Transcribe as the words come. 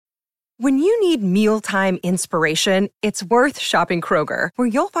When you need mealtime inspiration, it's worth shopping Kroger, where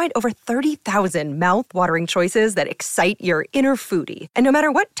you'll find over 30,000 mouth-watering choices that excite your inner foodie. And no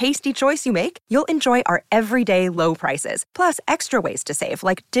matter what tasty choice you make, you'll enjoy our everyday low prices, plus extra ways to save,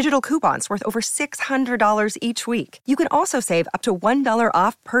 like digital coupons worth over $600 each week. You can also save up to $1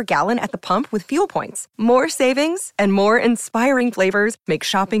 off per gallon at the pump with fuel points. More savings and more inspiring flavors make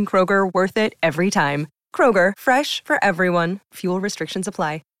shopping Kroger worth it every time. Kroger, fresh for everyone. Fuel restrictions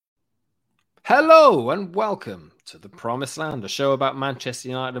apply. Hello and welcome to The Promised Land, a show about Manchester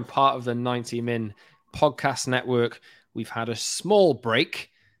United and part of the 90 Min podcast network. We've had a small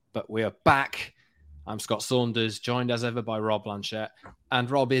break, but we are back. I'm Scott Saunders, joined as ever by Rob Blanchett. And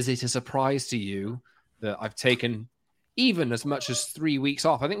Rob, is it a surprise to you that I've taken even as much as 3 weeks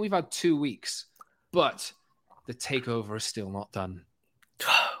off? I think we've had 2 weeks, but the takeover is still not done.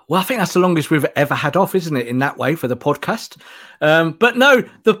 Well, I think that's the longest we've ever had off, isn't it, in that way for the podcast? But no,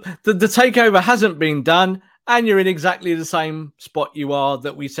 the takeover hasn't been done, and you're in exactly the same spot you are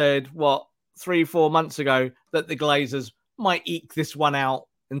that we said, 3-4 months ago, that the Glazers might eke this one out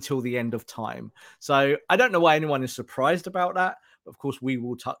until the end of time. So I don't know why anyone is surprised about that. But of course, we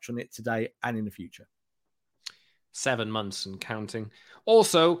will touch on it today and in the future. 7 months and counting.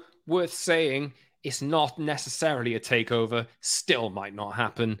 Also, worth saying, it's not necessarily a takeover. Still might not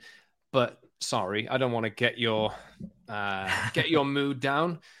happen. But sorry, I don't want to get your mood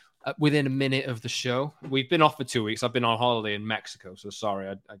down within a minute of the show. We've been off for 2 weeks. I've been on holiday in Mexico, so sorry.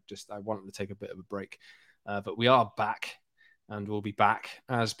 I wanted to take a bit of a break. But we are back, and we'll be back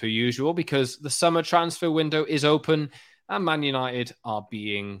as per usual because the summer transfer window is open, and Man United are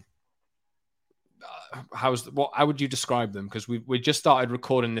being... how would you describe them? Because we just started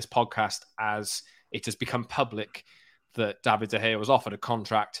recording this podcast as it has become public that David De Gea was offered a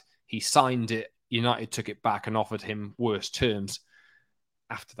contract. He signed it. United took it back and offered him worse terms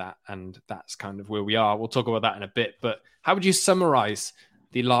after that. And that's kind of where we are. We'll talk about that in a bit. But how would you summarize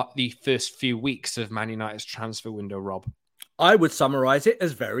the first few weeks of Man United's transfer window, Rob? I would summarize it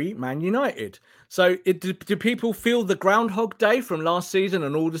as very Man United. So do people feel the Groundhog Day from last season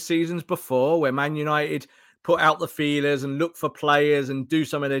and all the seasons before, where Man United put out the feelers and look for players and do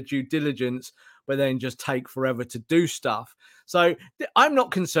some of their due diligence, but then just take forever to do stuff? So I'm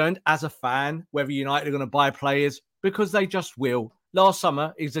not concerned as a fan whether United are going to buy players, because they just will. Last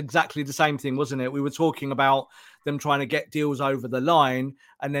summer is exactly the same thing, wasn't it? We were talking about them trying to get deals over the line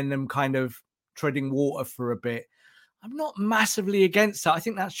and then them kind of treading water for a bit. I'm not massively against that. I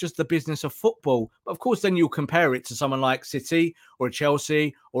think that's just the business of football. But of course, then you'll compare it to someone like City or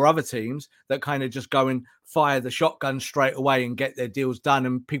Chelsea or other teams that kind of just go and fire the shotgun straight away and get their deals done,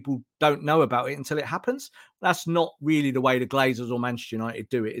 and people don't know about it until it happens. That's not really the way the Glazers or Manchester United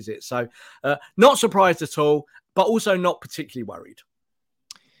do it, is it? So not surprised at all, but also not particularly worried.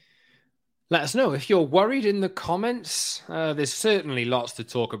 Let us know if you're worried in the comments. There's certainly lots to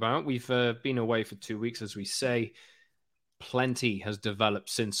talk about. We've been away for 2 weeks, as we say. Plenty has developed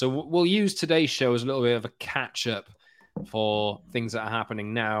since. So we'll use today's show as a little bit of a catch-up for things that are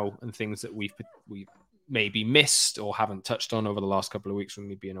happening now and things that we've maybe missed or haven't touched on over the last couple of weeks when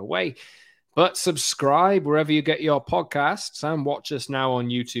we've been away. But subscribe wherever you get your podcasts and watch us now on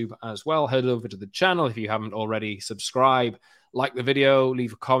YouTube as well. Head over to the channel if you haven't already. Subscribe, like the video,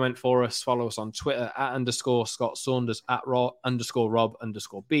 leave a comment for us. Follow us on Twitter @_Scott Saunders,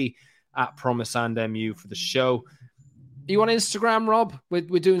 @Rob_B, @PromiseandMU for the show. Are you on Instagram, Rob?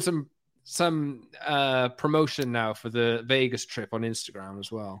 We're doing some promotion now for the Vegas trip on Instagram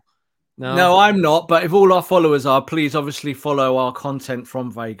as well. No, I'm not. But if all our followers are, please obviously follow our content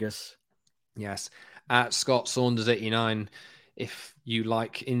from Vegas. Yes, @ScottSaunders89. If you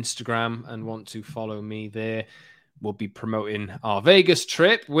like Instagram and want to follow me there, we'll be promoting our Vegas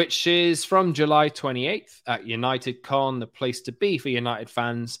trip, which is from July 28th at UnitedCon, the place to be for United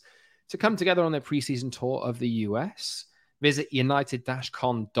fans to come together on their preseason tour of the US. Visit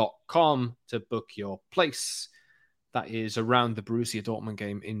united-con.com to book your place. That is around the Borussia Dortmund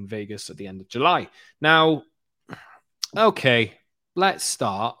game in Vegas at the end of July. Now, okay, let's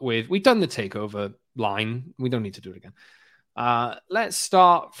start with... We've done the takeover line. We don't need to do it again. Let's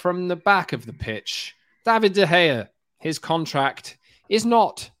start from the back of the pitch. David De Gea, his contract is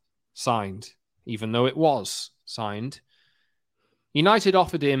not signed, even though it was signed. United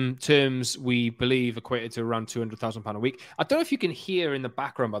offered him terms we believe equated to around £200,000 a week. I don't know if you can hear in the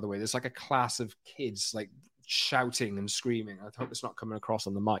background, by the way, there's like a class of kids like shouting and screaming. I hope it's not coming across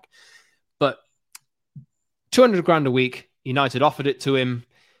on the mic. But 200 grand a week, United offered it to him.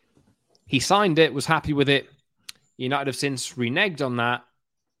 He signed it, was happy with it. United have since reneged on that,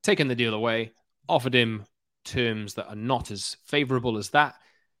 taken the deal away, offered him terms that are not as favourable as that.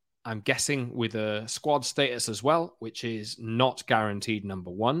 I'm guessing with a squad status as well, which is not guaranteed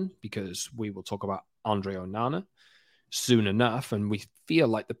number one, because we will talk about Andre Onana soon enough, and we feel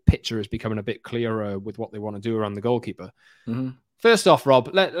like the picture is becoming a bit clearer with what they want to do around the goalkeeper. Mm-hmm. First off, Rob,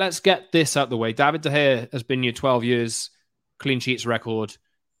 let's get this out the way. David De Gea has been your 12 years clean sheets record.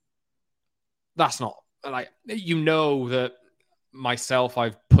 That's not like, that myself,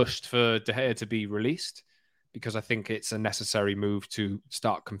 I've pushed for De Gea to be released because I think it's a necessary move to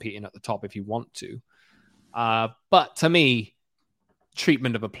start competing at the top if you want to. But to me,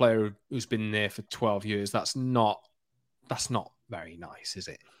 treatment of a player who's been there for 12 years, that's not very nice, is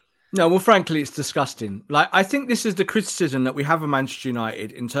it? No, well, frankly, it's disgusting. Like, I think this is the criticism that we have of Manchester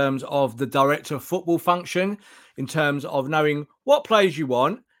United in terms of the director of football function, in terms of knowing what players you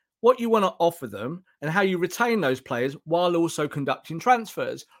want, what you want to offer them, and how you retain those players while also conducting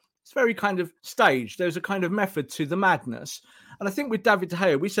transfers. It's very kind of staged. There's a kind of method to the madness. And I think with David De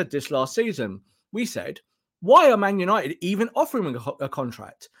Gea, we said this last season. We said, why are Man United even offering him a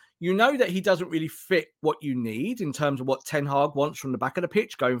contract? You know that he doesn't really fit what you need in terms of what Ten Hag wants from the back of the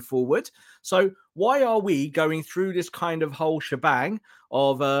pitch going forward. So why are we going through this kind of whole shebang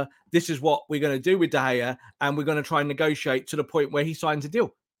of this is what we're going to do with De Gea, and we're going to try and negotiate to the point where he signs a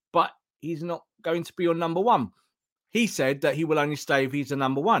deal? But he's not going to be your number one. He said that he will only stay if he's the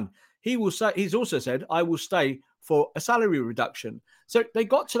number one. He's also said, I will stay for a salary reduction. So they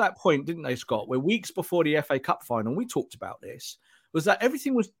got to that point, didn't they, Scott, where weeks before the FA Cup final, we talked about this, was that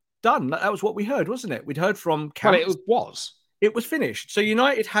everything was done. That was what we heard, wasn't it? We'd heard from camps. Well, it was finished. So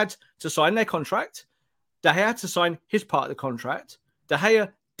United had to sign their contract. De Gea had to sign his part of the contract. De Gea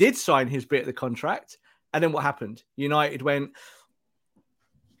did sign his bit of the contract. And then what happened? United went,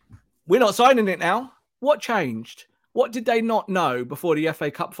 we're not signing it now. What changed? What did they not know before the FA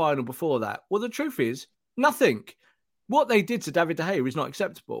Cup final before that? Well, the truth is, nothing. What they did to David De Gea is not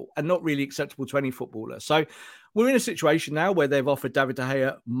acceptable, and not really acceptable to any footballer. So we're in a situation now where they've offered David De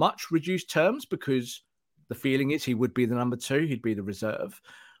Gea much reduced terms, because the feeling is he would be the number two. He'd be the reserve.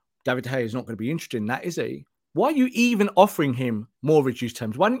 David De Gea is not going to be interested in that, is he? Why are you even offering him more reduced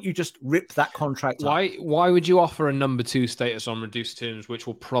terms? Why don't you just rip that contract up? Why would you offer a number two status on reduced terms, which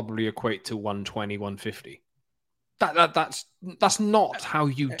will probably equate to 120, 150? That's not how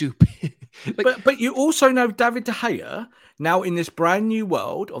you do it. But you also know David De Gea, now in this brand new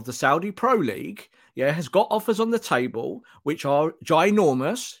world of the Saudi Pro League, has got offers on the table which are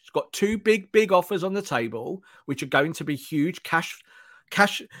ginormous. He's got two big offers on the table, which are going to be huge cash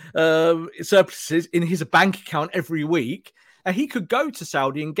surpluses in his bank account every week. And he could go to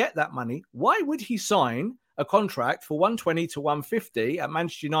Saudi and get that money. Why would he sign a contract for 120 to 150 at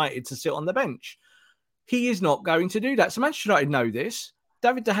Manchester United to sit on the bench? He is not going to do that. So Manchester United know this.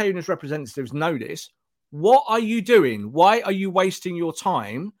 David De Gea and his representatives know this. What are you doing? Why are you wasting your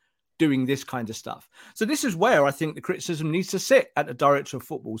time doing this kind of stuff? So this is where I think the criticism needs to sit at the director of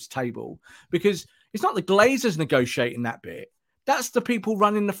football's table, because it's not the Glazers negotiating that bit. That's the people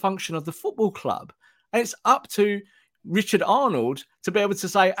running the function of the football club. And it's up to Richard Arnold to be able to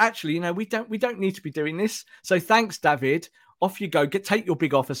say, actually, we don't need to be doing this. So thanks, David. Off you go. Take your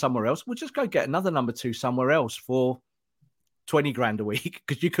big offer somewhere else. We'll just go get another number two somewhere else for 20 grand a week,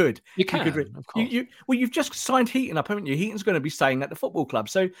 because you could. You can, of course. You've just signed Heaton up, haven't you? Heaton's going to be staying at the football club.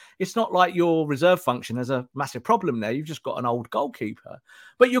 So it's not like your reserve function has a massive problem there. You've just got an old goalkeeper.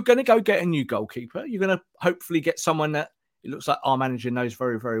 But you're going to go get a new goalkeeper. You're going to hopefully get someone that it looks like our manager knows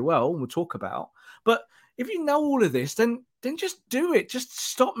very, very well, and we'll talk about. But if you know all of this, then just do it. Just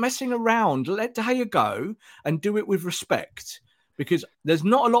stop messing around. Let De Gea go and do it with respect, because there's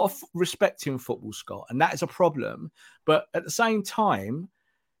not a lot of respect in football, Scott, and that is a problem. But at the same time,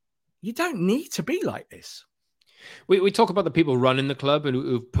 you don't need to be like this. We talk about the people running the club and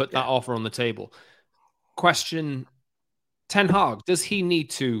who've put that offer on the table. Question, Ten Hag, does he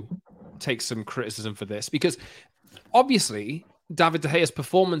need to take some criticism for this? Because obviously, David De Gea's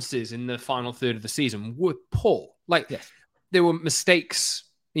performances in the final third of the season were poor. There were mistakes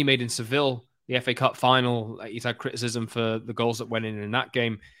he made in Seville, the FA Cup final. He's had criticism for the goals that went in that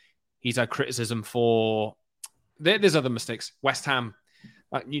game. He's had criticism for... There's other mistakes. West Ham.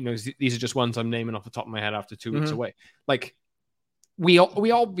 These are just ones I'm naming off the top of my head after 2 weeks away. We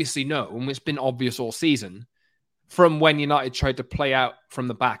obviously know, and it's been obvious all season, from when United tried to play out from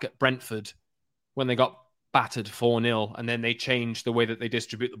the back at Brentford when they got battered 4-0, and then they changed the way that they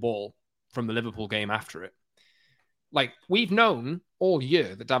distribute the ball from the Liverpool game after it. We've known all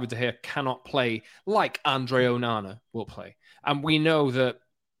year that David De Gea cannot play like Andre Onana will play. And we know that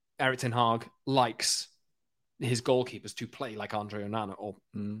Erik ten Hag likes his goalkeepers to play like Andre Onana or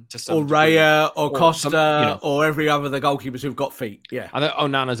to some or degree, Raya or Costa some, or every other the goalkeepers who've got feet. Yeah, I think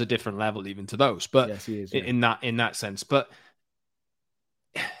Onana's a different level even to those, but yes, he is, in that sense. But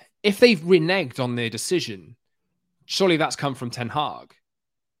if they've reneged on their decision, surely that's come from Ten Hag.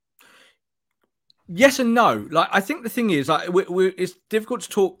 Yes and no. Like, I think the thing is, like, it's difficult to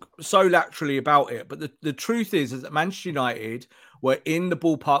talk so laterally about it, but the truth is that Manchester United were in the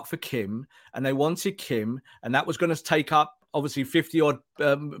ballpark for Kim, and they wanted Kim, and that was going to take up obviously 50 odd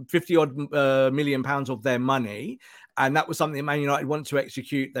million pounds of their money, and that was something that Man United wanted to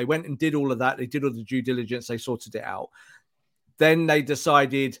execute. They went and did all of that. They did all the due diligence. They sorted it out. Then they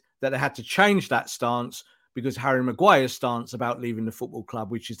decided that they had to change that stance because Harry Maguire's stance about leaving the football club,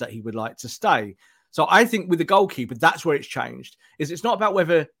 which is that he would like to stay. So I think with the goalkeeper, that's where it's changed. It's not about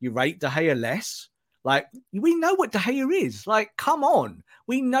whether you rate De Gea less. Like, we know what De Gea is. Like, come on.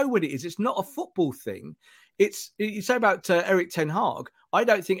 We know what it is. It's not a football thing. You say about Eric Ten Hag. I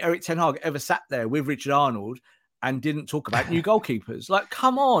don't think Eric Ten Hag ever sat there with Richard Arnold and didn't talk about new goalkeepers. Like,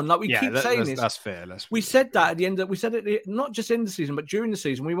 come on. Like, we keep saying this. That's fair. We said that at the end we said it not just in the season, but during the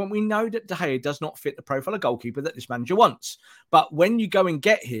season. We know that De Gea does not fit the profile of goalkeeper that this manager wants. But when you go and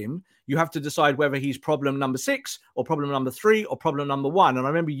get him, you have to decide whether he's problem number 6 or problem number 3 or problem number 1. And I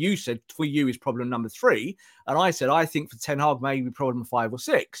remember you said for you is problem number 3. And I said, I think for Ten Hag, maybe problem 5 or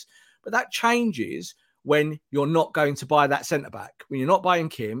 6. But that changes when you're not going to buy that centre-back. When you're not buying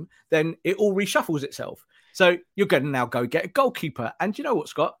Kim, then it all reshuffles itself. So you're going to now go get a goalkeeper. And you know what,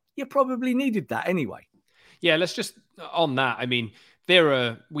 Scott? You probably needed that anyway. Yeah, let's just, on that, I mean,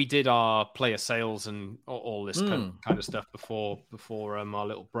 we did our player sales and all this kind of stuff before our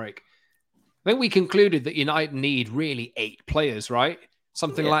little break. I think we concluded that United need really 8 players, right?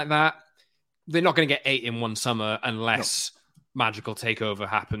 Something like that. They're not going to get 8 in one summer unless magical takeover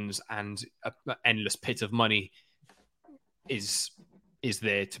happens and an endless pit of money is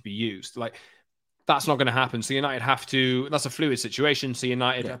there to be used. Like, that's not going to happen. So United have to, that's a fluid situation. So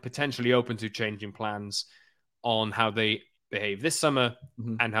United are potentially open to changing plans on how they behave this summer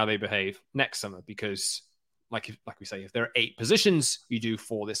and how they behave next summer. Because like we say, if there are 8 positions, you do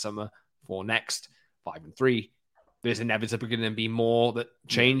 4 this summer, 4 next, 5 and 3. There's inevitably going to be more that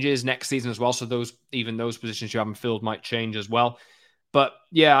changes next season as well. So those positions you haven't filled might change as well. But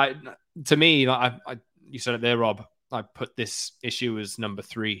yeah, to me, you said it there, Rob. I put this issue as number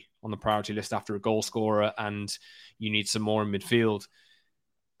 3 on the priority list after a goal scorer, and you need some more in midfield.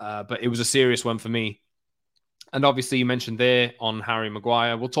 But it was a serious one for me. And obviously, you mentioned there on Harry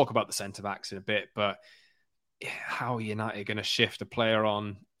Maguire. We'll talk about the centre-backs in a bit, but how are United going to shift a player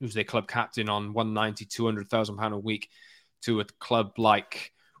on who's their club captain on 190, £200,000 a week to a club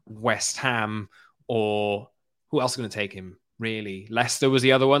like West Ham, or who else is going to take him, really? Leicester was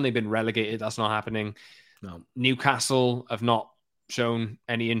the other one. They've been relegated. That's not happening. No. Newcastle have not shown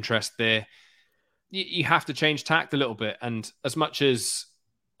any interest there. You have to change tact a little bit. And as much as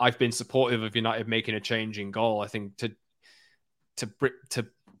I've been supportive of United making a change in goal, I think to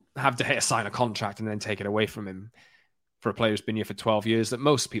have De Gea sign a contract and then take it away from him for a player who's been here for 12 years that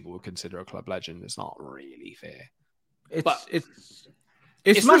most people would consider a club legend is not really fair.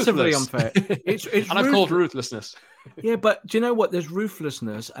 It's massively unfair. It's and I've called ruthlessness. Yeah, but do you know what? There's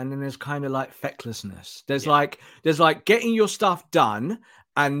ruthlessness, and then there's kind of like fecklessness. There's like getting your stuff done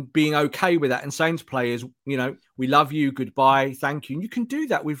and being okay with that and saying to players, you know, we love you, goodbye, thank you. And you can do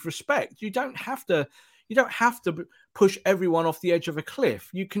that with respect. You don't have to push everyone off the edge of a cliff.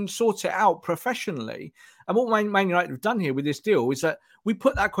 You can sort it out professionally. And what Man United have done here with this deal is that we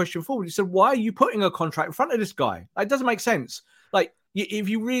put that question forward. We said, why are you putting a contract in front of this guy? It doesn't make sense. Like, if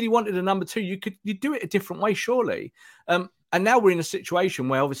you really wanted a number 2, you'd do it a different way, surely. And now we're in a situation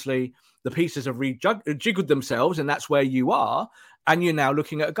where obviously the pieces have jiggled themselves, and that's where you are. And you're now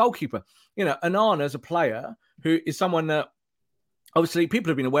looking at a goalkeeper. You know, Onana is a player who is someone that obviously people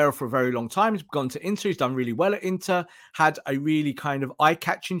have been aware of for a very long time. He's gone to Inter. He's done really well at Inter, had a really kind of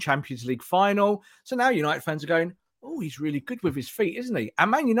eye-catching Champions League final. So now United fans are going, oh, he's really good with his feet, isn't he? And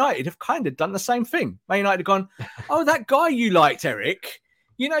Man United have kind of done the same thing. Man United have gone, oh, that guy you liked, Eric.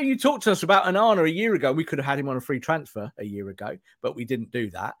 You know, you talked to us about Onana a year ago. We could have had him on a free transfer a year ago, but we didn't do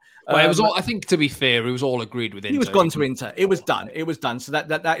that. Well, it was all, I think, to be fair, it was all agreed with Inter. He was gone to Inter. It was done. It was done. So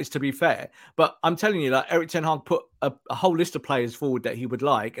that is to be fair. But I'm telling you, like, Eric Ten Hag put a whole list of players forward that he would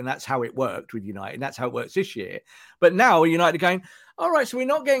like, and that's how it worked with United. And that's how it works this year. But now United are going, all right, so we're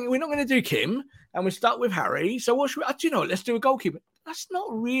not going to do Kim, and we're stuck with Harry. So what should we? Do you know? Let's do a goalkeeper. That's not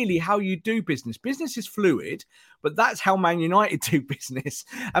really how you do business. Business is fluid, but that's how Man United do business.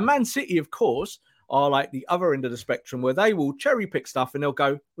 And Man City, of course, are like the other end of the spectrum where they will cherry pick stuff and they'll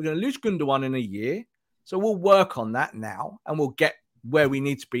go, we're going to lose Gundogan in a year. So we'll work on that now and we'll get where we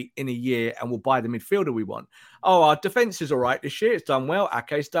need to be in a year and we'll buy the midfielder we want. Oh, our defense is all right this year. It's done well.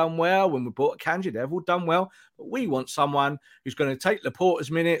 Ake's done well. When we bought Kanji, they've all done well. But we want someone who's going to take Laporte's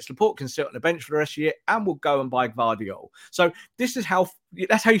minutes. Laporte can sit on the bench for the rest of the year and we'll go and buy Gvardiol. So that's how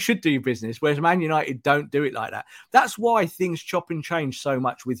you should do your business, whereas Man United don't do it like that. That's why things chop and change so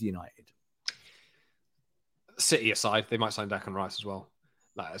much with United. City aside, they might sign Declan Rice as well.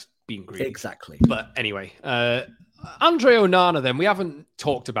 That has been greedy. Exactly. But anyway, Andre Onana, then, we haven't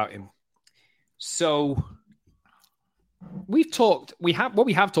talked about him. So what we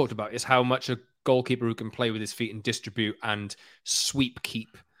have talked about is how much a goalkeeper who can play with his feet and distribute and sweep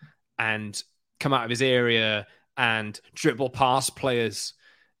keep and come out of his area and dribble past players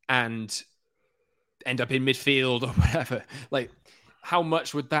and end up in midfield or whatever. Like, how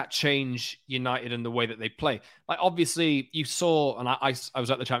much would that change United and the way that they play? Like, obviously, you saw, and I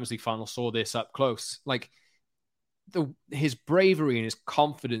was at the Champions League final, saw this up close. Like, his bravery and his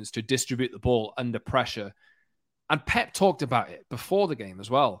confidence to distribute the ball under pressure. And Pep talked about it before the game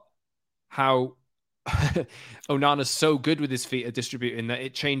as well. How Onana's so good with his feet at distributing that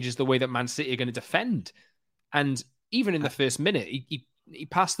it changes the way that Man City are going to defend. And even in the first minute, he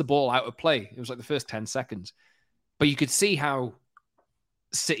passed the ball out of play. It was like the first 10 seconds. But you could see how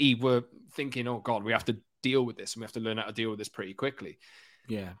City were thinking, oh God, we have to deal with this and we have to learn how to deal with this pretty quickly.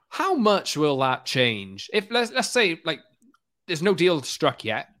 Yeah. How much will that change? If let's say, like, there's no deal struck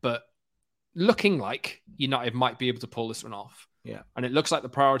yet, but looking like United might be able to pull this one off. Yeah. And it looks like the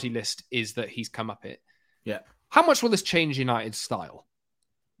priority list is that he's come up it. Yeah. How much will this change United's style?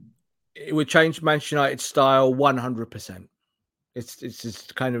 It would change Manchester United's style 100%. It's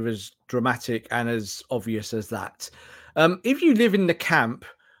just kind of as dramatic and as obvious as that. If you live in the camp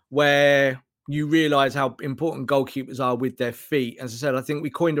where you realise how important goalkeepers are with their feet, as I said, I think we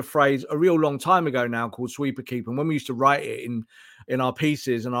coined a phrase a real long time ago now called sweeper keeper. And when we used to write it in our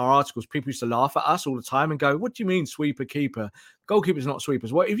pieces and our articles, people used to laugh at us all the time and go, what do you mean sweeper keeper? Goalkeepers not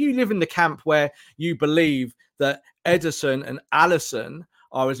sweepers. Well, if you live in the camp where you believe that Ederson and Alisson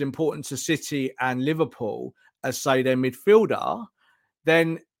are as important to City and Liverpool as, say, their midfielder,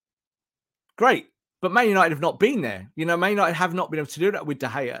 then great. But Man United have not been there. Man United have not been able to do that with De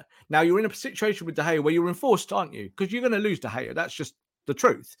Gea. Now, you're in a situation with De Gea where you're enforced, aren't you? Because you're going to lose De Gea. That's just the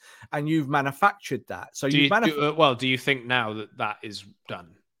truth. And you've manufactured that. So do you think now that is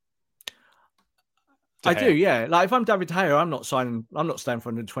done? I do, yeah. Like, if I'm David De Gea, I'm not staying for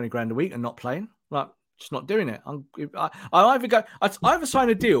 120 grand a week and not playing. Like, just not doing it. I either sign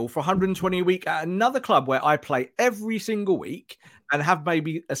a deal for 120 a week at another club where I play every single week and have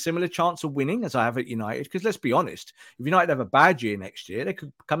maybe a similar chance of winning as I have at United. Because let's be honest, if United have a bad year next year, they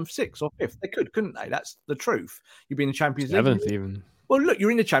could come 6th or 5th. They couldn't they? That's the truth. You've been in the Champions League. 7th even. Well, look,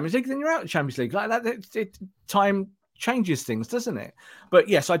 you're in the Champions League, then you're out of the Champions League. Like that, time changes things, doesn't it? But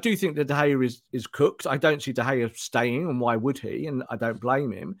yes, I do think that De Gea is cooked. I don't see De Gea staying, and why would he? And I don't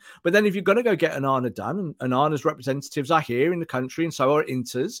blame him. But then if you're going to go get Onana done, and Onana's representatives are here in the country, and so are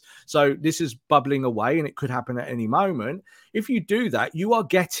Inter's. So this is bubbling away, and it could happen at any moment. If you do that, you are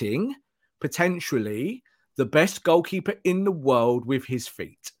getting potentially the best goalkeeper in the world with his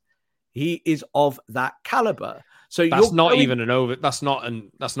feet. He is of that caliber. So that's not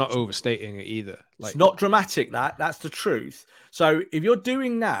overstating it either. Like, it's not dramatic. That's the truth. So if you're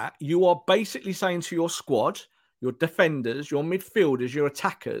doing that, you are basically saying to your squad, your defenders, your midfielders, your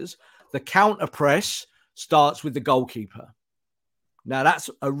attackers, the counter press starts with the goalkeeper. Now that's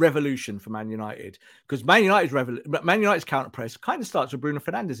a revolution for Man United, because Man United's counter press kind of starts with Bruno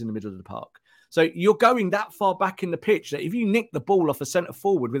Fernandes in the middle of the park. So you're going that far back in the pitch that if you nick the ball off a centre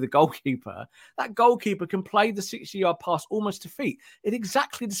forward with a goalkeeper, that goalkeeper can play the 60-yard pass almost to feet in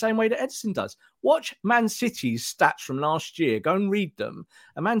exactly the same way that Ederson does. Watch Man City's stats from last year. Go and read them.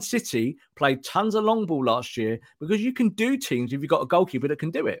 And Man City played tons of long ball last year because you can do teams if you've got a goalkeeper that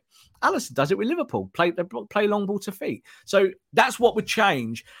can do it. Alisson does it with Liverpool. Play long ball to feet. So that's what would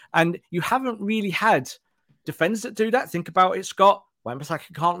change. And you haven't really had defenders that do that. Think about it, Scott.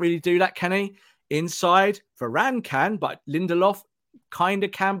 Wan-Bissaka can't really do that, can he? Inside, Varane can, but Lindelof kind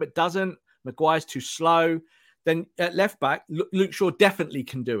of can, but doesn't. Maguire's too slow. Then at left back, Luke Shaw definitely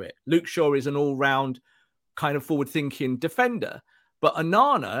can do it. Luke Shaw is an all-round kind of forward-thinking defender. But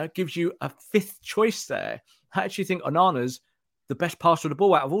Onana gives you a 5th choice there. I actually think Onana's the best passer of the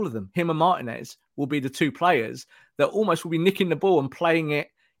ball out of all of them. Him and Martinez will be the 2 players that almost will be nicking the ball and playing it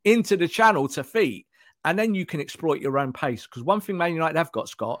into the channel to feet. And then you can exploit your own pace. Because one thing Man United have got,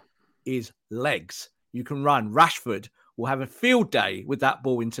 Scott, is legs. You can run. Rashford will have a field day with that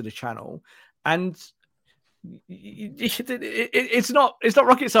ball into the channel. And It's not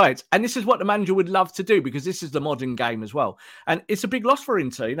rocket science, and this is what the manager would love to do because this is the modern game as well. And it's a big loss for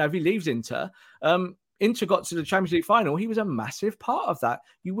Inter. If he leaves Inter, Inter got to the Champions League final. He was a massive part of that.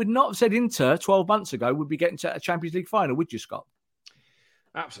 You would not have said Inter 12 months ago would be getting to a Champions League final, would you, Scott?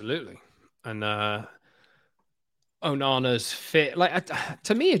 Absolutely. And Onana's fit,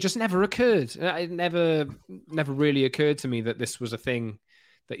 to me, it just never occurred. It never really occurred to me that this was a thing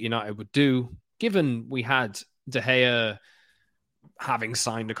that United would do. Given we had De Gea having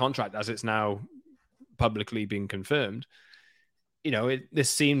signed a contract, as it's now publicly been confirmed, this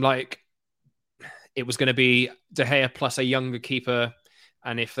seemed like it was going to be De Gea plus a younger keeper.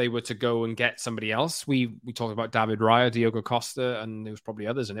 And if they were to go and get somebody else, we talked about David Raya, Diogo Costa, and there was probably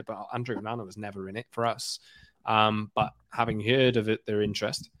others in it, but Andre Onana was never in it for us. But having heard of it, their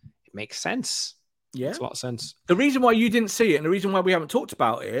interest, it makes sense. Yeah, makes a lot of sense. The reason why you didn't see it and the reason why we haven't talked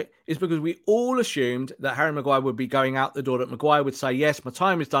about it is because we all assumed that Harry Maguire would be going out the door, that Maguire would say, yes, my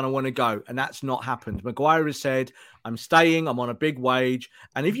time is done, I want to go. And that's not happened. Maguire has said, I'm staying, I'm on a big wage.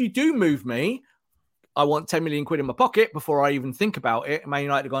 And if you do move me, I want 10 million quid in my pocket before I even think about it. Man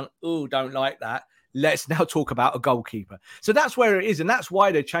United have gone, oh, don't like that. Let's now talk about a goalkeeper. So that's where it is. And that's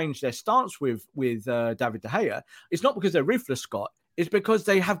why they changed their stance with David De Gea. It's not because they're ruthless, Scott. It's because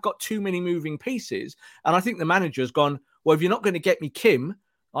they have got too many moving pieces. And I think the manager's gone, well, if you're not going to get me Kim,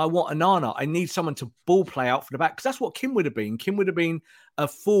 I want Onana. I need someone to ball play out from the back. Because that's what Kim would have been. Kim would have been a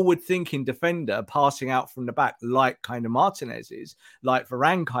forward-thinking defender passing out from the back like kind of Martinez is, like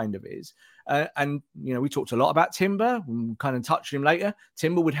Varane kind of is. And we talked a lot about Timber. We'll kind of touch him later.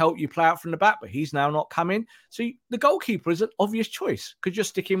 Timber would help you play out from the back, but he's now not coming. So the goalkeeper is an obvious choice. Could you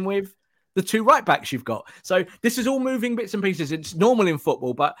stick him with the two right backs you've got? So this is all moving bits and pieces. It's normal in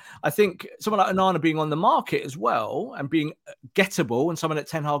football, but I think someone like Onana being on the market as well and being gettable and someone that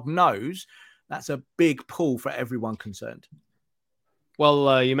Ten Hag knows, that's a big pull for everyone concerned.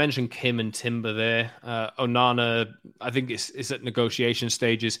 Well, you mentioned Kim and Timber there. Onana, I think it's at negotiation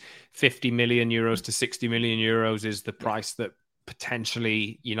stages. 50 million euros to 60 million euros is the price that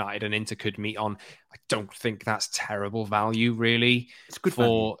potentially United and Inter could meet on. I don't think that's terrible value, really. It's good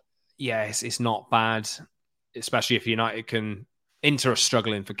value. Yes, it's not bad, especially if United can. Inter are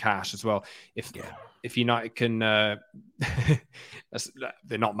struggling for cash as well. If United can, they're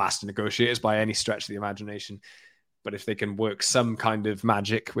not master negotiators by any stretch of the imagination. But if they can work some kind of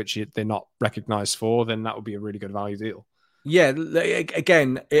magic, which they're not recognised for, then that would be a really good value deal. Yeah,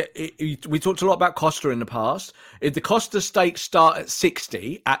 again, we talked a lot about Costa in the past. If the Costa stakes start at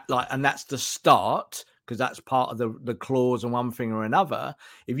 60, and that's the start, because that's part of the clause and one thing or another.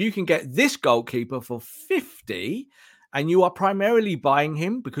 If you can get this goalkeeper for 50, and you are primarily buying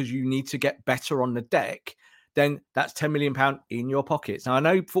him because you need to get better on the deck, then that's £10 million in your pockets. Now, I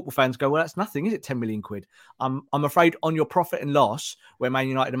know football fans go, well, that's nothing, is it, 10 million quid? I'm afraid on your profit and loss, where Man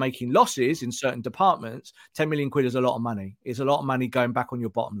United are making losses in certain departments, 10 million quid is a lot of money. It's a lot of money going back on your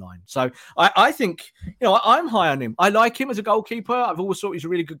bottom line. So I think, I'm high on him. I like him as a goalkeeper. I've always thought he's a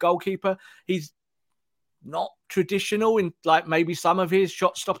really good goalkeeper. He's not traditional in maybe some of his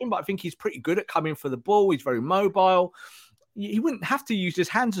shot stopping, but I think he's pretty good at coming for the ball. He's very mobile. He wouldn't have to use his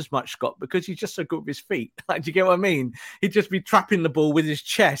hands as much, Scott, because he's just so good with his feet. Do you get what I mean? He'd just be trapping the ball with his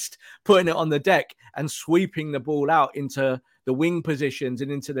chest, putting it on the deck and sweeping the ball out into the wing positions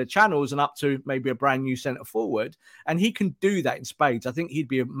and into the channels and up to maybe a brand new centre forward. And he can do that in spades. I think he'd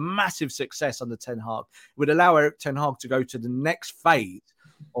be a massive success under Ten Hag. It would allow Eric Ten Hag to go to the next phase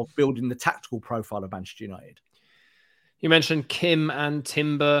of building the tactical profile of Manchester United. You mentioned Kim and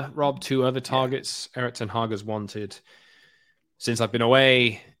Timber, Rob, two other targets Eric Ten Hag has wanted. Since I've been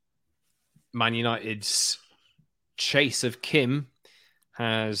away, Man United's chase of Kim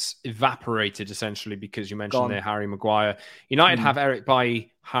has evaporated essentially because you mentioned there Harry Maguire. United have Eric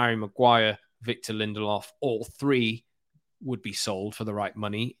Bailly, Harry Maguire, Victor Lindelof. All three would be sold for the right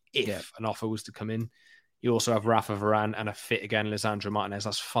money if an offer was to come in. You also have Rafa Varane and a fit again, Lisandro Martinez.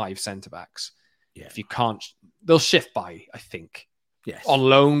 That's 5 centre-backs. Yeah. If you can't, they'll shift by, I think. Yes. On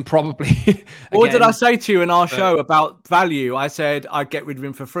loan, probably. What did I say to you in our show about value? I said I'd get rid of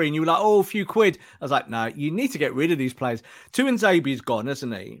him for free. And you were like, a few quid. I was like, no, you need to get rid of these players. Tuanzebe's gone,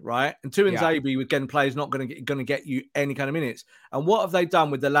 isn't he? Right? And Tuanzebe with getting players not going to get you any kind of minutes. And what have they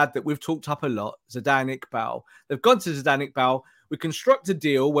done with the lad that we've talked up a lot, Zidane Iqbal? They've gone to Zidane Iqbal. We construct a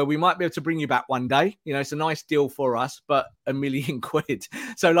deal where we might be able to bring you back one day. It's a nice deal for us, but £1 million.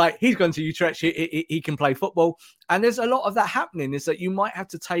 So he's gone to Utrecht. He can play football. And there's a lot of that happening, is that you might have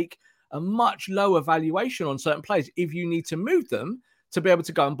to take a much lower valuation on certain players if you need to move them to be able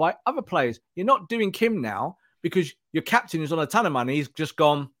to go and buy other players. You're not doing Kim now because your captain is on a ton of money. He's just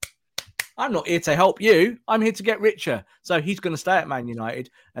gone, I'm not here to help you. I'm here to get richer. So he's going to stay at Man United,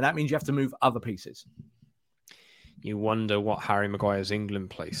 and that means you have to move other pieces. You wonder what Harry Maguire's England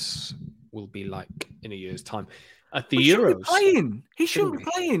place will be like in a year's time. At the Euros. He shouldn't be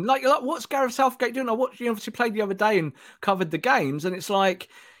playing. Like, what's Gareth Southgate doing? I watched, you obviously played the other day and covered the games, and it's like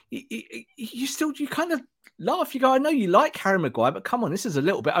you kind of laugh. You go, I know you like Harry Maguire, but come on, this is a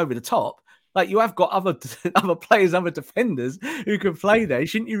little bit over the top. Like, you have got other players, other defenders who can play there.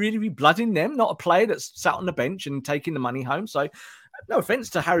 Shouldn't you really be blooding them? Not a player that's sat on the bench and taking the money home. So, no offense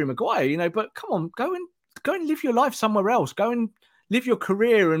to Harry Maguire, but come on, go and live your life somewhere else. Go and live your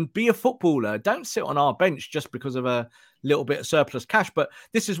career and be a footballer. Don't sit on our bench just because of a little bit of surplus cash. But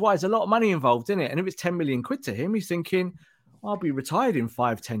this is why there's a lot of money involved in it. And if it's 10 million quid to him, he's thinking, I'll be retired in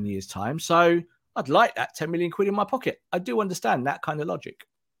 5-10 years' time. So I'd like that 10 million quid in my pocket. I do understand that kind of logic.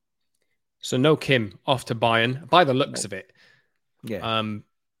 So no Kim off to Bayern by the looks of it. Yeah.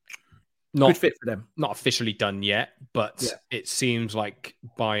 Not good fit for them. Not officially done yet, but it seems like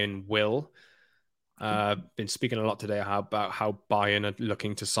Bayern will. Been speaking a lot today about how Bayern are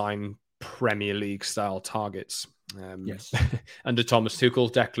looking to sign Premier League style targets. Yes. Under Thomas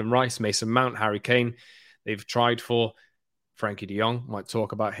Tuchel, Declan Rice, Mason Mount, Harry Kane. They've tried for Frankie de Jong. Might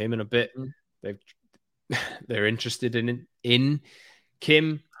talk about him in a bit. They're interested in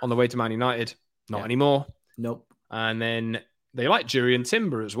Kim on the way to Man United. Not anymore. Nope. And then they like Jurriën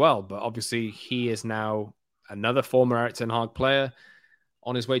Timber as well, but obviously he is now another former Erik ten Hag player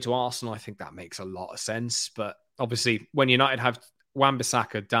on his way to Arsenal. I think that makes a lot of sense. But obviously, when United have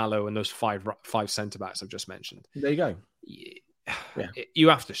Wan-Bissaka, Dalot, and those five centre-backs I've just mentioned. There you go. You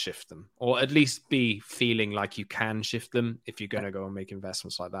have to shift them, or at least be feeling like you can shift them if you're going to go and make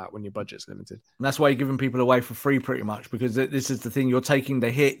investments like that when your budget's limited. And that's why you're giving people away for free pretty much, because this is the thing. You're taking the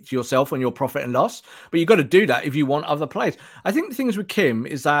hit yourself on your profit and loss, but you've got to do that if you want other players. I think the thing is with Kim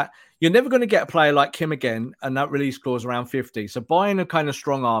is that you're never going to get a player like Kim again, and that release clause around 50. So Bayern are kind of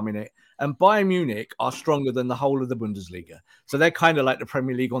strong arming it, and Bayern Munich are stronger than the whole of the Bundesliga. So they're kind of like the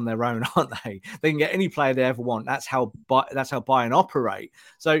Premier League on their own, aren't they? They can get any player they ever want. That's how Bayern operate.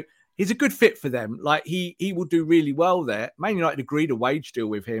 So he's a good fit for them. Like he will do really well there. Man United agreed a wage deal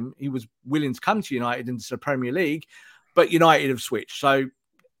with him. He was willing to come to United into the Premier League, but United have switched. So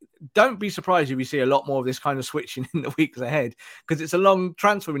don't be surprised if you see a lot more of this kind of switching in the weeks ahead, because it's a long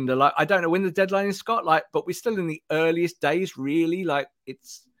transfer window. Like, I don't know when the deadline is, Scott, but we're still in the earliest days, really. Like,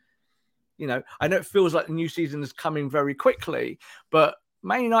 it's, I know it feels like the new season is coming very quickly, but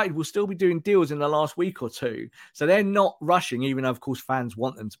Man United will still be doing deals in the last week or two. So they're not rushing, even though, of course, fans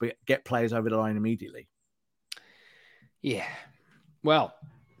want them to get players over the line immediately. Yeah. Well,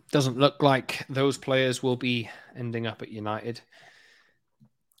 doesn't look like those players will be ending up at United.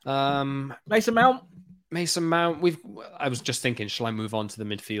 Mason Mount. I was just thinking, shall I move on to the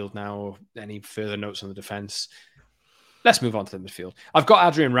midfield now, or any further notes on the defense? Let's move on to the midfield. I've got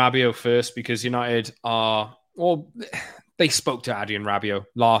Adrien Rabiot first, because United they spoke to Adrien Rabiot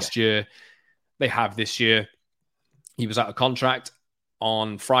last year. They have this year. He was out of contract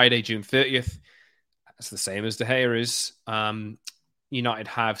on Friday, June 30th. That's the same as De Gea is. United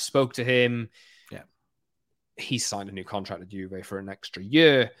have spoke to him. Yeah. He signed a new contract at Juve for an extra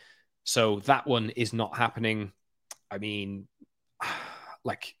year. So that one is not happening. I mean,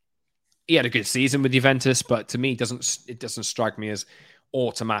 he had a good season with Juventus, but to me, it doesn't strike me as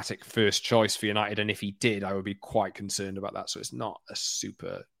automatic first choice for United. And if he did, I would be quite concerned about that. So it's not a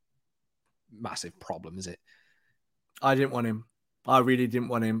super massive problem, is it? I didn't want him. I really didn't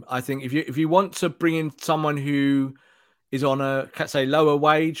want him. I think if you want to bring in someone who is on a, say, lower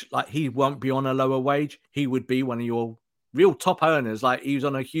wage, like he won't be on a lower wage. He would be one of your real top earners. Like, he was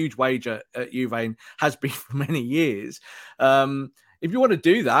on a huge wage at Juve and has been for many years. If you want to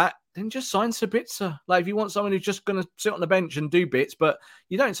do that, then just sign Sabitzer. Like, if you want someone who's just going to sit on the bench and do bits, but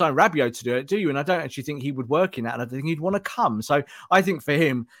you don't sign Rabiot to do it, do you? And I don't actually think he would work in that. And I think he'd want to come. So I think for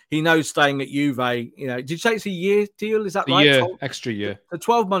him, he knows staying at Juve, did you say it's a year deal? Is that right? Year, extra year. A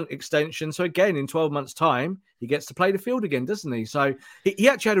 12-month extension. So again, in 12 months' time, he gets to play the field again, doesn't he? So he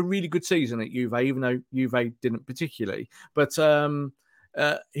actually had a really good season at Juve, even though Juve didn't particularly. But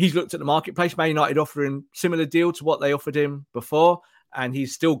he's looked at the marketplace. Man United offering similar deal to what they offered him before, and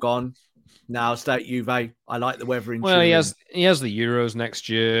he's still gone. Now stay at Juve. I like the weather in. Well, he has the Euros next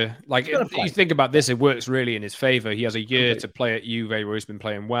year. Like, if you think about this, it works really in his favor. He has a year to play at Juve, where he's been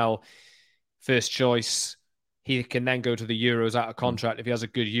playing well. First choice. He can then go to the Euros out of contract. If he has a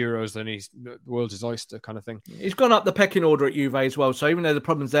good Euros, then the world's his oyster, kind of thing. He's gone up the pecking order at Juve as well. So even though the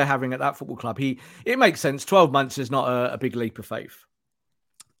problems they're having at that football club, it makes sense. 12 months is not a big leap of faith.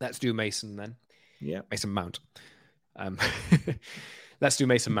 Let's do Mason then. Yeah, Mason Mount. Let's do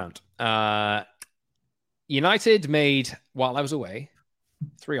Mason Mount. United made, while I was away,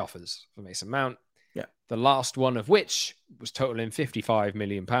 3 offers for Mason Mount. Yeah. The last one of which was totaling £55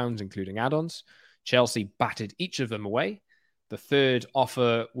 million, including add-ons. Chelsea batted each of them away. The third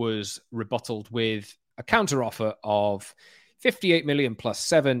offer was rebutted with a counter offer of 58 million plus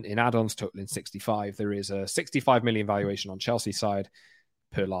 7 in add-ons, totaling 65. There is a 65 million valuation on Chelsea side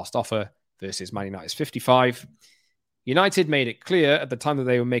per last offer versus Man United's 55. United made it clear at the time that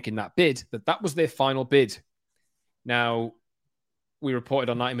they were making that bid that was their final bid. Now, we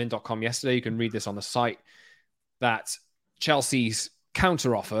reported on 90min.com yesterday, you can read this on the site, that Chelsea's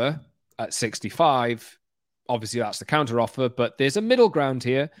counter offer at 65, obviously that's the counter offer, but there's a middle ground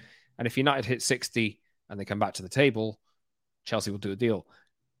here. And if United hit 60 and they come back to the table, Chelsea will do a deal.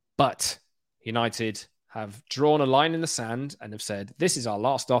 But United have drawn a line in the sand and have said, this is our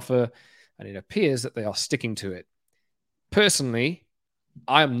last offer. And it appears that they are sticking to it. Personally,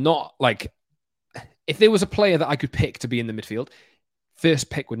 I am not like, if there was a player that I could pick to be in the midfield, first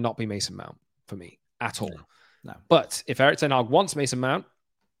pick would not be Mason Mount for me at all. No. But if Erik ten Hag wants Mason Mount,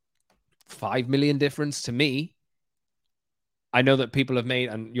 5 million difference to me. I know that people have made,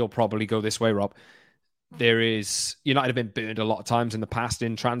 and you'll probably go this way, Rob. United have been burned a lot of times in the past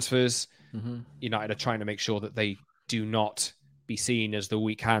in transfers. Mm-hmm. United are trying to make sure that they do not be seen as the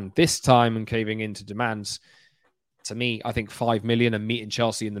weak hand this time and caving into demands. To me, I think 5 million and meeting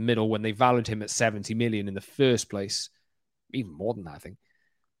Chelsea in the middle when they valued him at 70 million in the first place, even more than that, I think.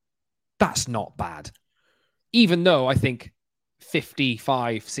 That's not bad. Even though I think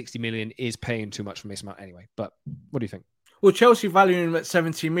 55, 60 million is paying too much for Mason Mount anyway. But what do you think? Well, Chelsea valuing him at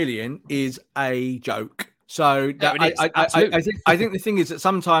 70 million is a joke. So I think the thing is that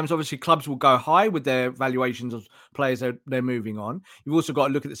sometimes, obviously, clubs will go high with their valuations of players they're moving on. You've also got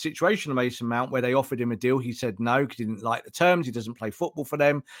to look at the situation of Mason Mount, where they offered him a deal. He said no because he didn't like the terms. He doesn't play football for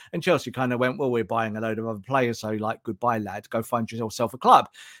them. And Chelsea kind of went, well, we're buying a load of other players. So, like, goodbye, lad. Go find yourself a club.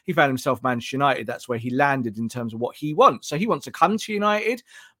 He found himself Manchester United. That's where he landed in terms of what he wants. So he wants to come to United.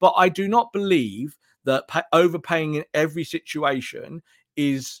 But I do not believe that overpaying in every situation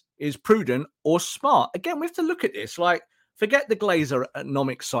is prudent or smart. Again, we have to look at this. Like, forget the Glazer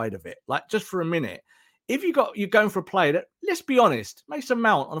economic side of it. Like, just for a minute, if you're going for a player that, let's be honest, Mason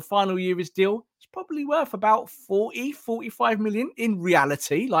Mount on the final year of his deal, it's probably worth about 40, 45 million in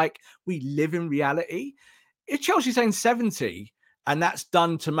reality. Like, we live in reality. If Chelsea's saying 70 and that's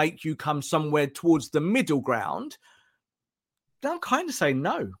done to make you come somewhere towards the middle ground, then I'm kind of saying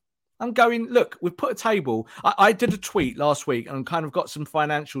no. I'm going, look, we've put a table. I did a tweet last week and kind of got some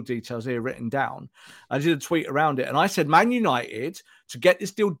financial details here written down. I did a tweet around it. And I said, Man United, to get this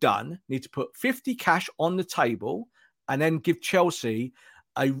deal done, need to put 50 cash on the table and then give Chelsea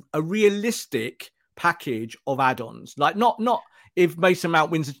a realistic package of add-ons. Like, not if Mason Mount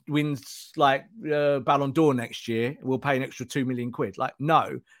wins like Ballon d'Or next year, we'll pay an extra 2 million quid. Like,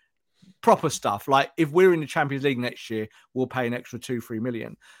 no. Proper stuff. Like, if we're in the Champions League next year, we'll pay an extra 2-3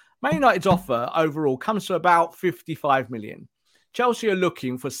 million. Man United's offer overall comes to about 55 million. Chelsea are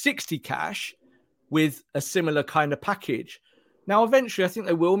looking for 60 cash with a similar kind of package. Now, eventually, I think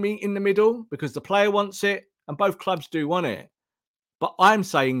they will meet in the middle because the player wants it and both clubs do want it. But I'm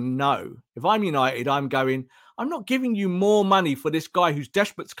saying no. If I'm United, I'm going, I'm not giving you more money for this guy who's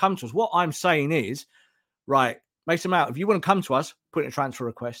desperate to come to us. What I'm saying is, right, Mason Mount, if you want to come to us, put in a transfer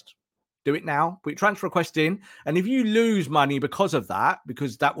request. Do it now. Put your transfer request in. And if you lose money because of that,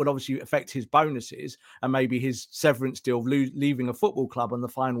 because that would obviously affect his bonuses and maybe his severance deal of leaving a football club on the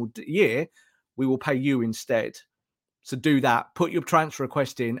final year, we will pay you instead. So do that. Put your transfer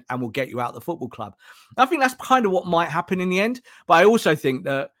request in and we'll get you out of the football club. I think that's kind of what might happen in the end. But I also think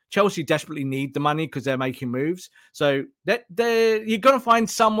that Chelsea desperately need the money because they're making moves. So you're going to find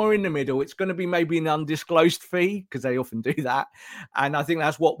somewhere in the middle. It's going to be maybe an undisclosed fee because they often do that. And I think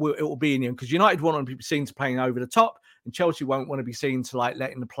that's what it will be in the end, because United want to be seen to playing over the top and Chelsea won't want to be seen to like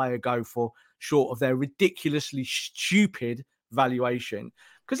letting the player go for short of their ridiculously stupid valuation.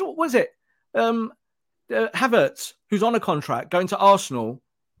 Because what was it? Havertz, who's on a contract going to Arsenal,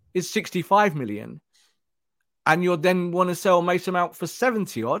 is 65 million. And you'll then want to sell Mason Mount for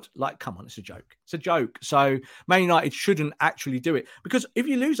 70 odd. Like, come on, it's a joke. It's a joke. So Man United shouldn't actually do it. Because if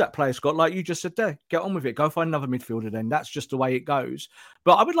you lose that player, Scott, like you just said there, get on with it. Go find another midfielder then. That's just the way it goes.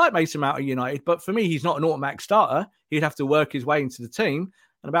 But I would like Mason Mount at United. But for me, he's not an automatic starter. He'd have to work his way into the team.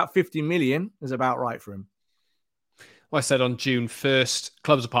 And about 50 million is about right for him. Well, I said on June 1st,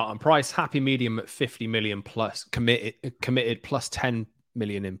 clubs apart on price, happy medium at 50 million plus, committed plus 10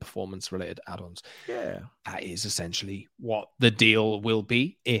 million in performance-related add-ons. Yeah. That is essentially what the deal will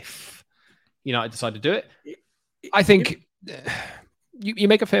be if United decide to do it. I think You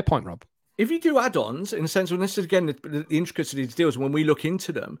make a fair point, Rob. If you do add-ons, in a sense, and this is again the intricacies of these deals, when we look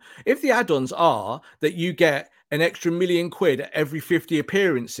into them, if the add-ons are that you get an extra £1,000,000 at every 50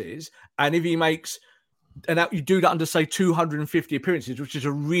 appearances, and if he makes, and that you do that under, say, 250 appearances, which is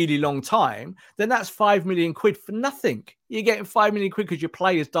a really long time, then that's £5,000,000 for nothing. You're getting £5,000,000 because your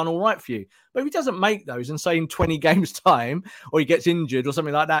player's done all right for you. But if he doesn't make those, and say in 20 games time, or he gets injured or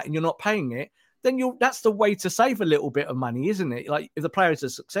something like that, and you're not paying it, then that's the way to save a little bit of money, isn't it? Like, if the player is a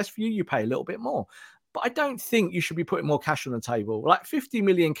success for you, you pay a little bit more. But I don't think you should be putting more cash on the table. Like 50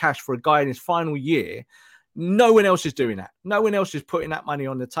 million cash for a guy in his final year, no one else is doing that. No one else is putting that money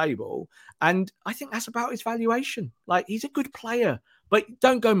on the table. And I think that's about his valuation. Like, he's a good player, but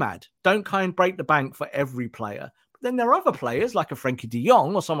don't go mad. Don't kind of break the bank for every player. But then there are other players like a Frankie De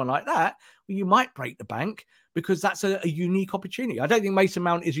Jong or someone like that, where you might break the bank because that's a unique opportunity. I don't think Mason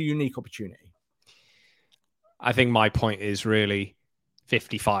Mount is a unique opportunity. I think my point is really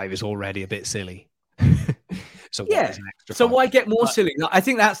 55 is already a bit silly. So yeah. So why get more silly? I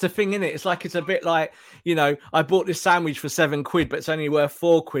think that's the thing, isn't it? It's like, it's a bit like, I bought this sandwich for £7, but it's only worth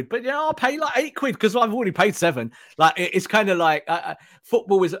 £4. But I'll pay like £8 because I've already paid £7. Like, it's kind of like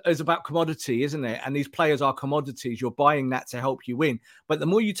football is about commodity, isn't it? And these players are commodities. You're buying that to help you win. But the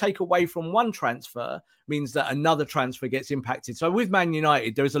more you take away from one transfer means that another transfer gets impacted. So with Man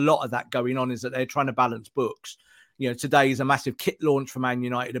United, there is a lot of that going on, is that they're trying to balance books. Today is a massive kit launch for Man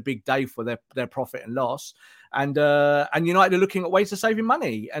United, a big day for their profit and loss. And United are looking at ways of saving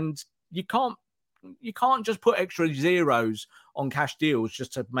money. And you can't just put extra zeros on cash deals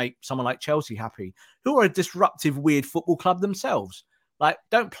just to make someone like Chelsea happy, who are a disruptive, weird football club themselves. Like,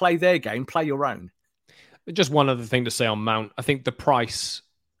 don't play their game, play your own. Just one other thing to say on Mount. I think the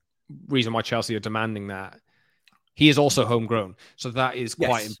reason why Chelsea are demanding that, he is also homegrown. So that is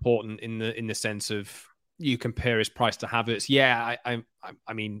quite important in the sense of, you compare his price to Havertz. Yeah,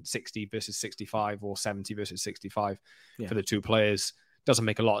 I mean 60 versus 65 or 70 versus 65 for the two players doesn't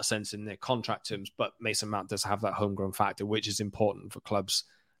make a lot of sense in their contract terms, but Mason Mount does have that homegrown factor, which is important for clubs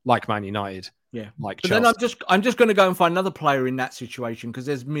like Man United. Yeah, like but Chelsea. Then I'm just going to go and find another player in that situation, because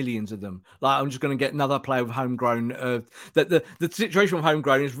there's millions of them. Like, I'm just going to get another player with homegrown. The situation with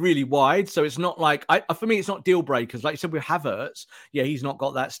homegrown is really wide, so it's not like for me, it's not deal breakers. Like you said with Havertz, he's not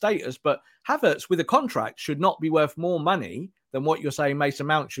got that status, but Havertz with a contract should not be worth more money than what you're saying Mason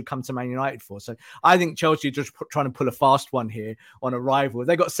Mount should come to Man United for. So I think Chelsea are just trying to pull a fast one here on a rival. If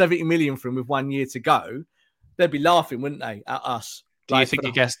they got 70 million for him with 1 year to go, they'd be laughing, wouldn't they, at us? Do you think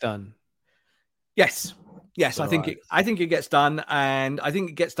it gets done? Yes. I think it gets done, and I think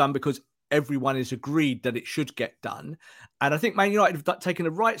it gets done because everyone is agreed that it should get done. And I think Man United have taken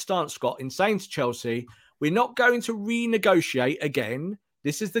the right stance, Scott, in saying to Chelsea, we're not going to renegotiate again.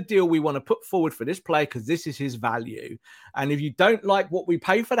 This is the deal we want to put forward for this player because this is his value. And if you don't like what we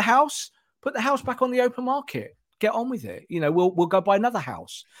pay for the house, put the house back on the open market. Get on with it. We'll go buy another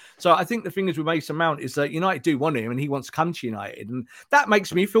house. So I think the thing is with Mason Mount is that United do want him and he wants to come to United. And that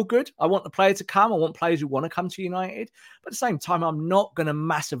makes me feel good. I want the player to come. I want players who want to come to United. But at the same time, I'm not going to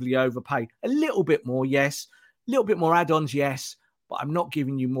massively overpay. A little bit more, yes. A little bit more add-ons, yes. But I'm not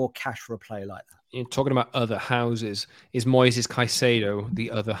giving you more cash for a player like that. You're talking about other houses. Is Moises Caicedo the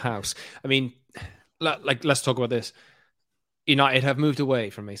other house? I mean, let's talk about this. United have moved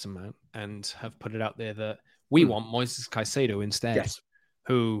away from Mason Mount and have put it out there that we want Moises Caicedo instead,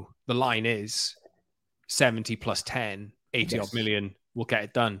 who the line is 70 plus 10, 80 odd million, will get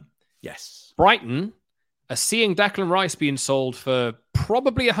it done. Yes. Brighton are seeing Declan Rice being sold for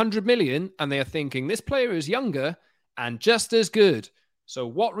probably 100 million, and they are thinking this player is younger and just as good. So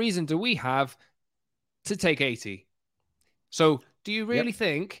what reason do we have to take 80? So do you really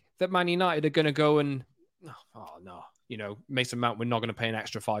think that Man United are going to go and, Mason Mount, we're not going to pay an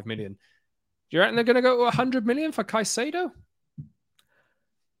extra 5 million? Do you reckon they're going to go to 100 million for Caicedo?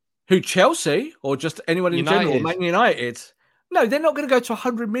 Who, Chelsea or just anyone in United. general? Man United? No, they're not going to go to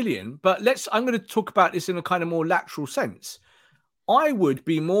 100 million. But I'm going to talk about this in a kind of more lateral sense. I would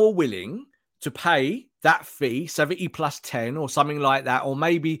be more willing to pay that fee, 70 plus 10 or something like that, or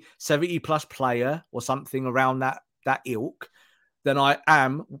maybe 70 plus player or something around that ilk, than I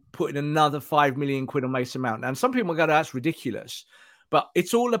am putting another 5 million quid on Mason Mount. And some people go, that's ridiculous. But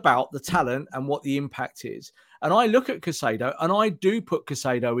it's all about the talent and what the impact is. And I look at Caicedo, and I do put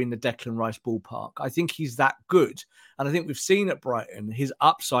Caicedo in the Declan Rice ballpark. I think he's that good. And I think we've seen at Brighton his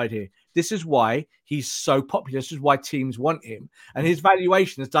upside here. This is why he's so popular. This is why teams want him. And his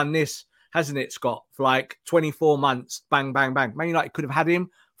valuation has done this, hasn't it, Scott? For like 24 months, bang, bang, bang. Man United could have had him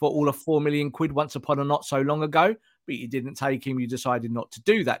for all of 4 million quid once upon a not so long ago, but you didn't take him. You decided not to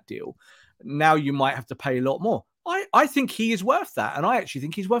do that deal. Now you might have to pay a lot more. I think he is worth that, and I actually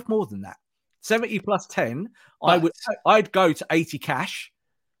think he's worth more than that. 70 plus 10, I'd go to 80 cash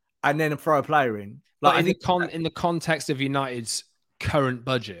and then throw a player in. Like, in the context of United's current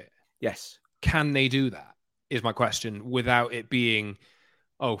budget, yes, can they do that? Is my question, without it being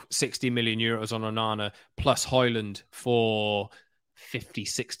 60 million euros on Onana plus Højlund for 50,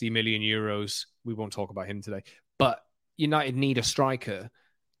 60 million euros. We won't talk about him today, but United need a striker.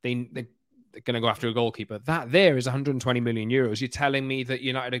 They're going to go after a goalkeeper. That there is 120 million euros. You're telling me that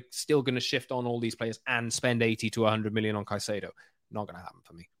United are still going to shift on all these players and spend 80 to 100 million on Caicedo? Not going to happen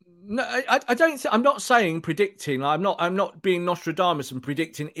for me. No, I don't. I'm not saying predicting. I'm not being Nostradamus and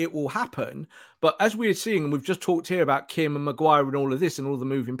predicting it will happen. But as we're seeing, and we've just talked here about Kim and Maguire and all of this and all the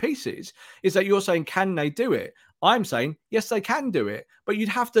moving pieces, is that you're saying, can they do it? I'm saying, yes, they can do it, but you'd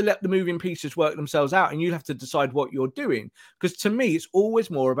have to let the moving pieces work themselves out, and you'd have to decide what you're doing. Because to me, it's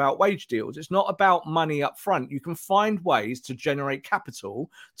always more about wage deals. It's not about money up front. You can find ways to generate capital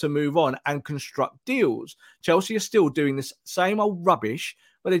to move on and construct deals. Chelsea are still doing this same old rubbish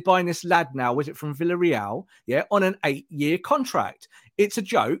where they're buying this lad now, was it from Villarreal? Yeah, on an 8-year contract. It's a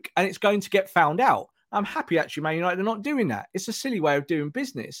joke, and it's going to get found out. I'm happy, actually, Man United are not doing that. It's a silly way of doing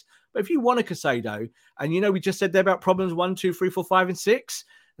business. But if you want a Caicedo, and we just said there about problems 1, 2, 3, 4, 5, and 6,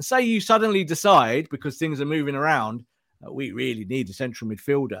 and say you suddenly decide, because things are moving around, we really need a central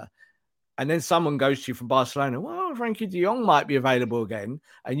midfielder, and then someone goes to you from Barcelona, well, Frankie de Jong might be available again,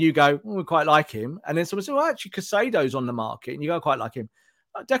 and you go, we quite like him, and then someone says, well, actually, Caicedo's on the market, and you go, quite like him.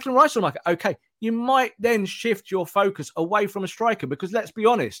 Declan Rice on the market. Okay, you might then shift your focus away from a striker, because let's be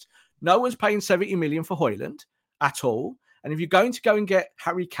honest, no one's paying 70 million for Højlund at all. And if you're going to go and get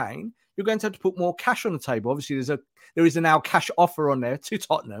Harry Kane, you're going to have to put more cash on the table. Obviously, there is a now cash offer on there to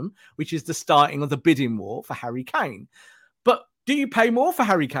Tottenham, which is the starting of the bidding war for Harry Kane. But do you pay more for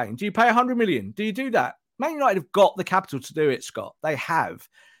Harry Kane? Do you pay 100 million? Do you do that? Man United have got the capital to do it, Scott. They have.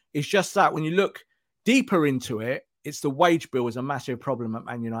 It's just that when you look deeper into it, it's the wage bill is a massive problem at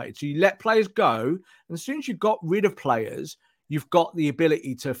Man United. So you let players go, and as soon as you've got rid of players, you've got the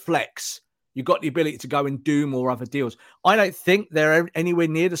ability to flex. You've got the ability to go and do more other deals. I don't think they're anywhere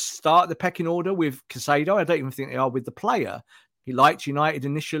near the start of the pecking order with Caicedo. I don't even think they are with the player. He liked United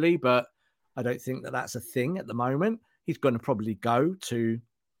initially, but I don't think that that's a thing at the moment. He's going to probably go to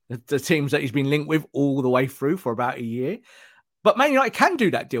the teams that he's been linked with all the way through for about a year. But Man United can do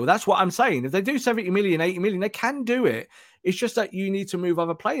that deal. That's what I'm saying. If they do 70 million, 80 million, they can do it. It's just that you need to move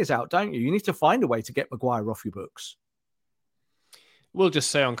other players out, don't you? You need to find a way to get Maguire off your books. We'll just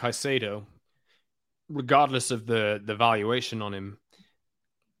say on Caicedo, regardless of the valuation on him,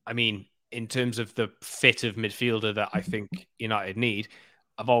 I mean, in terms of the fit of midfielder that I think United need,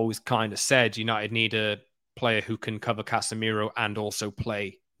 I've always kind of said United need a player who can cover Casemiro and also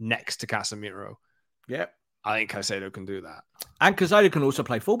play next to Casemiro. Yep. I think Caicedo can do that. And Caicedo can also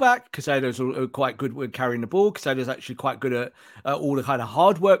play fullback. Caicedo's quite good with carrying the ball. Caicedo's actually quite good at all the kind of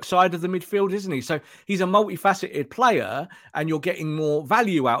hard work side of the midfield, isn't he? So he's a multifaceted player, and you're getting more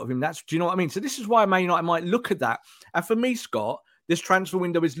value out of him. Do you know what I mean? So this is why Man United might look at that. And for me, Scott, this transfer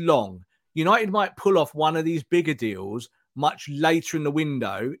window is long. United might pull off one of these bigger deals much later in the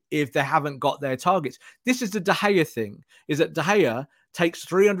window if they haven't got their targets. This is the De Gea thing, is that De Gea takes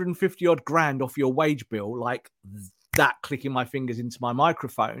 350 odd grand off your wage bill, like that, clicking my fingers into my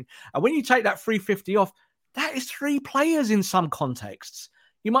microphone. And when you take that 350 off, that is 3 players in some contexts.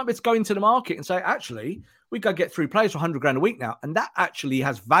 You might be able to go into the market and say, actually, we go get 3 players for 100 grand a week now. And that actually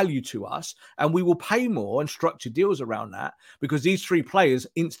has value to us. And we will pay more and structure deals around that, because these 3 players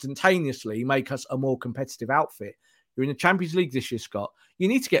instantaneously make us a more competitive outfit. You're in the Champions League this year, Scott. You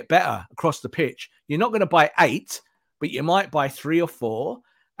need to get better across the pitch. You're not going to buy 8, but you might buy 3 or 4.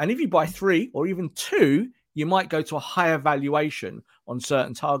 And if you buy 3 or even 2, you might go to a higher valuation on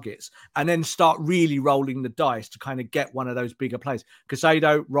certain targets and then start really rolling the dice to kind of get one of those bigger players.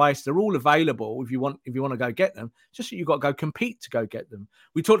 Caicedo, Rice, they're all available if you want to go get them. It's just that you've got to go compete to go get them.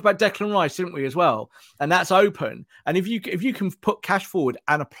 We talked about Declan Rice, didn't we, as well? And that's open. And if you can put cash forward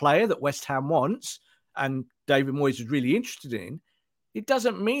and a player that West Ham wants and David Moyes is really interested in, it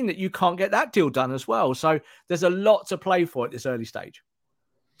doesn't mean that you can't get that deal done as well. So there's a lot to play for at this early stage.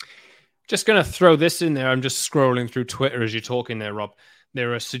 Just going to throw this in there. I'm just scrolling through Twitter as you're talking there, Rob.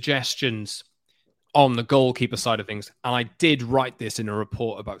 There are suggestions on the goalkeeper side of things. And I did write this in a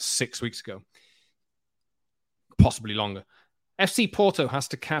report about 6 weeks ago, possibly longer. FC Porto has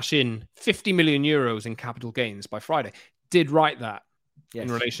to cash in 50 million euros in capital gains by Friday. Did write that in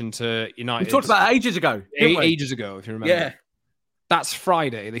relation to United. We talked about it ages ago. Ages ago, if you remember. Yeah. That's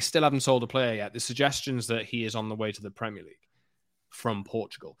Friday. They still haven't sold a player yet. The suggestions that he is on the way to the Premier League from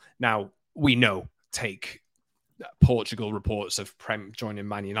Portugal. Now, we know, take Portugal reports of Prem joining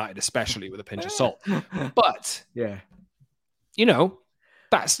Man United, especially with a pinch of salt. But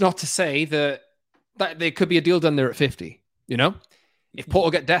that's not to say that there could be a deal done there at 50. If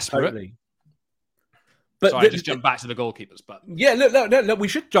Porto get desperate. Totally. But I just jumped back to the goalkeepers. But look, we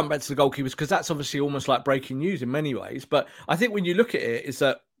should jump back to the goalkeepers because that's obviously almost like breaking news in many ways. But I think when you look at it, is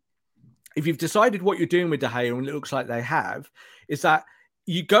that if you've decided what you're doing with De Gea, and it looks like they have, is that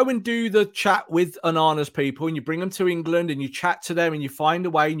you go and do the chat with Onana's people and you bring them to England and you chat to them and you find a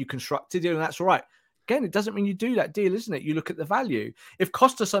way and you construct a deal and that's all right. Again, it doesn't mean you do that deal, isn't it? You look at the value. If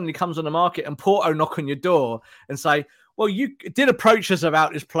Costa suddenly comes on the market and Porto knock on your door and say, well, you did approach us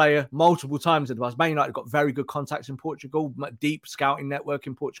about this player multiple times in the past. Man United got very good contacts in Portugal, deep scouting network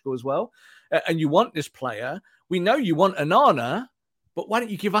in Portugal as well. And you want this player. We know you want Onana, but why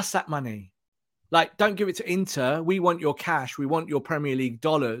don't you give us that money? Like, don't give it to Inter. We want your cash. We want your Premier League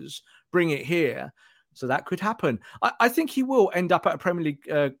dollars. Bring it here. So that could happen. I think he will end up at a Premier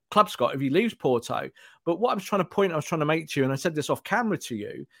League club, Scott, if he leaves Porto. But what I was trying to make to you, and I said this off camera to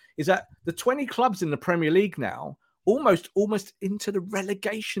you, is that the 20 clubs in the Premier League now, almost into the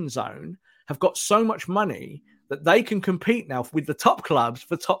relegation zone, have got so much money that they can compete now with the top clubs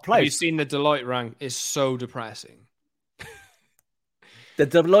for top place. Have you seen the Deloitte rank? It's so depressing. The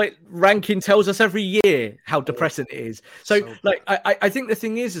Deloitte ranking tells us every year how depressing it is. So I think the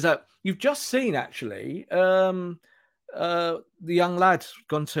thing is that you've just seen, actually, the young lad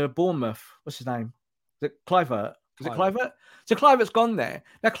gone to Bournemouth. What's his name? Is it Kluivert? Is it Kluivert? So Kluivert's gone there.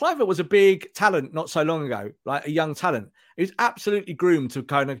 Now, Kluivert was a big talent not so long ago, like a young talent. He was absolutely groomed to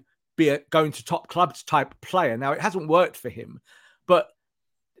kind of be a going to top clubs type player. Now, it hasn't worked for him, but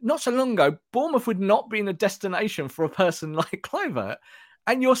not so long ago, Bournemouth would not be in a destination for a person like Kluivert.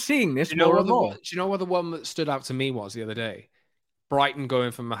 And you're seeing this more and more. Do you know what the one that stood out to me was the other day? Brighton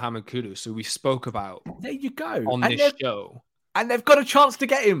going for Mohamed Kudus, who we spoke about. There you go. On this show. And they've got a chance to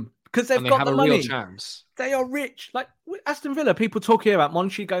get him because they've got the money. Real chance. They are rich. Like Aston Villa, people talk here about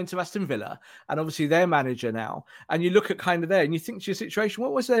Monchi going to Aston Villa and obviously their manager now. And you look at kind of there and you think to your situation,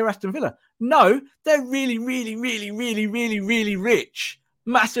 what was their Aston Villa? No, they're really, really, really, really, really, really rich.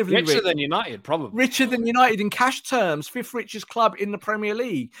 Massively richer than United, probably. Richer than United in cash terms, fifth richest club in the Premier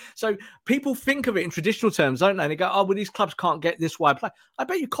League. So people think of it in traditional terms, don't they? And they go, oh, well, these clubs can't get this wide play. I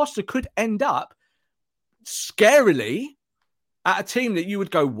bet you Costa could end up scarily at a team that you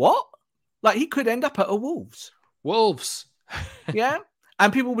would go, what? Like he could end up at a Wolves. Yeah.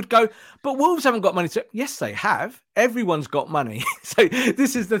 And people would go, but Wolves haven't got money to... Yes, they have. Everyone's got money. So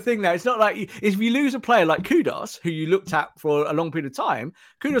this is the thing now. It's not like if you lose a player like Kudus, who you looked at for a long period of time,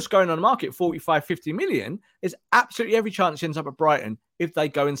 Kudus going on the market 45, 50 million, there's absolutely every chance he ends up at Brighton if they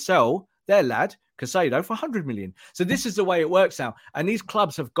go and sell their lad, Caicedo, for 100 million. So this is the way it works now. And these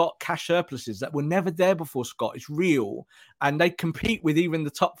clubs have got cash surpluses that were never there before, Scott. It's real. And they compete with even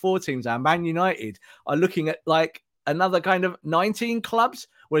the top four teams. Now, Man United are looking at like another kind of 19 clubs,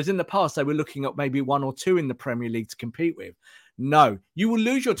 whereas in the past they were looking at maybe one or two in the Premier League to compete with. No, you will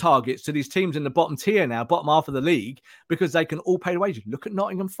lose your targets to these teams in the bottom tier now, bottom half of the league, because they can all pay the wages. Look at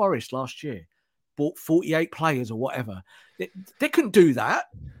Nottingham Forest last year, bought 48 players or whatever. They couldn't do that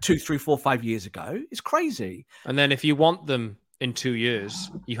 2, 3, 4, 5 years ago. It's crazy. And then if you want them in 2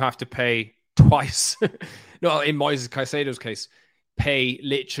 years, you have to pay twice. No, in Moises Caicedo's case, pay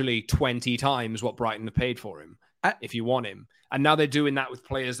literally 20 times what Brighton have paid for him. If you want him. And now they're doing that with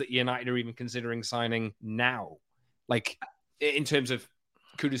players that United are even considering signing now, like in terms of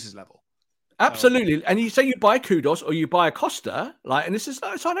Kudus' level. Absolutely. And you say you buy Kudus or you buy a Costa, like, and this is,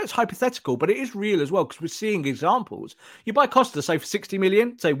 I know it's hypothetical, but it is real as well because we're seeing examples. You buy Costa, say for 60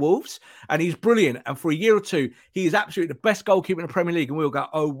 million, say Wolves, and he's brilliant. And for a year or two, he is absolutely the best goalkeeper in the Premier League. And we'll go,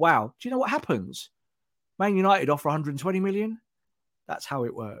 oh, wow. Do you know what happens? Man United offer 120 million. That's how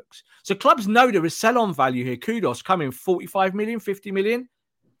it works. So clubs know there is sell-on value here. Kudus coming 45 million, 50 million.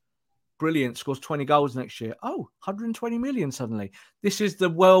 Brilliant. Scores 20 goals next year. Oh, 120 million suddenly. This is the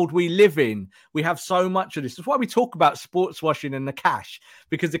world we live in. We have so much of this. That's why we talk about sports washing and the cash,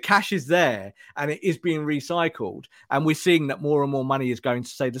 because the cash is there and it is being recycled. And we're seeing that more and more money is going to,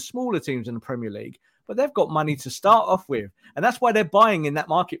 say, the smaller teams in the Premier League. But they've got money to start off with. And that's why they're buying in that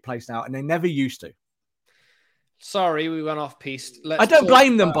marketplace now. And they never used to. Sorry, we went off piste. I don't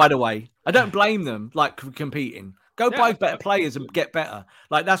blame them, by the way. I don't blame them, like, for competing. Go buy better players and get better.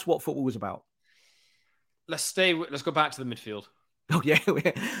 Like, that's what football was about. Let's go back to the midfield. Oh, yeah.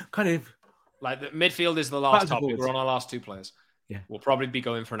 Kind of. Like, the midfield is the last topic. We're on our last two players. Yeah. We'll probably be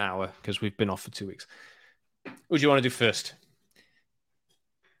going for an hour because we've been off for 2 weeks. Who do you want to do first?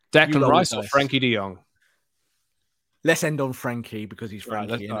 Declan Rice or Frankie de Jong? Let's end on Frankie because he's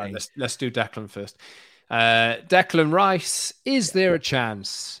Frankie. Let's do Declan first. Declan Rice, is there a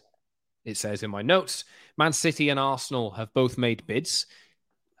chance? It says in my notes, Man City and Arsenal have both made bids.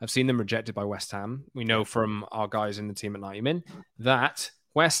 I've seen them rejected by West Ham. We know from our guys in the team at 90 Min that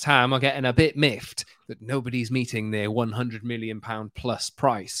West Ham are getting a bit miffed that nobody's meeting their £100 million plus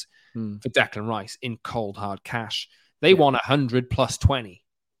price for Declan Rice in cold hard cash. They want 100 plus 20.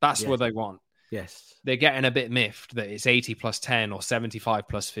 That's what they want. Yes. They're getting a bit miffed that it's 80 plus 10 or 75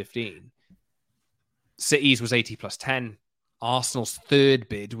 plus 15. City's was 80 plus 10. Arsenal's third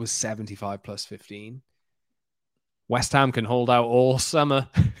bid was 75 plus 15. West Ham can hold out all summer.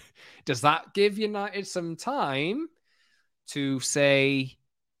 Does that give United some time to say,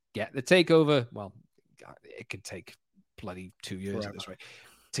 get the takeover? Well, it could take bloody 2 years at this rate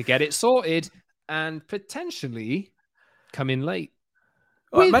to get it sorted and potentially come in late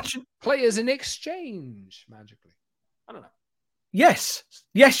with players in exchange magically. I don't know. Yes.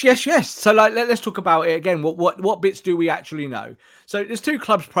 So let's talk about it again. What bits do we actually know? So there's two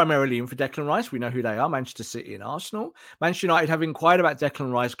clubs primarily in for Declan Rice. We know who they are, Manchester City and Arsenal. Manchester United have inquired about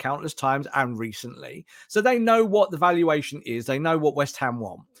Declan Rice countless times and recently. So they know what the valuation is. They know what West Ham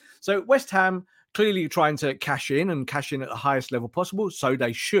want. So West Ham clearly trying to cash in at the highest level possible. So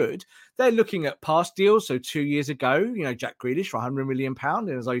they should. They're looking at past deals. So 2 years ago, Jack Grealish for £100 million, and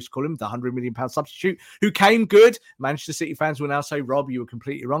as I used to call him, the £100 million substitute, who came good. Manchester City fans will now say, Rob, you were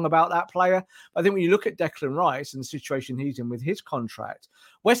completely wrong about that player. I think when you look at Declan Rice and the situation he's in with his contract,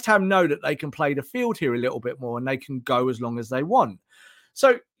 West Ham know that they can play the field here a little bit more and they can go as long as they want.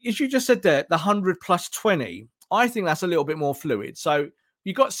 So as you just said there, the 100 plus 20, I think that's a little bit more fluid. So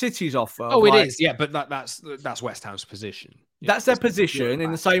you got City's offer. Oh, it is. Yeah, but that's West Ham's position. That's their position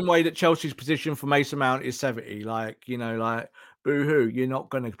in the same way that Chelsea's position for Mason Mount is 70. Boo-hoo, you're not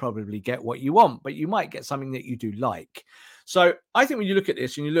going to probably get what you want, but you might get something that you do like. So I think when you look at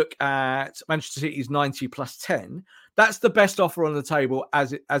this and you look at Manchester City's 90 plus 10, that's the best offer on the table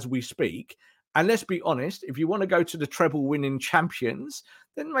as we speak. And let's be honest, if you want to go to the treble winning champions,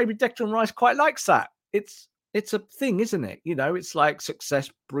 then maybe Declan Rice quite likes that. It's a thing, isn't it? It's like success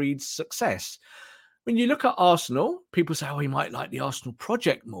breeds success. When you look at Arsenal, people say, he might like the Arsenal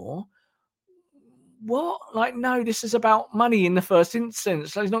project more. What? No, this is about money in the first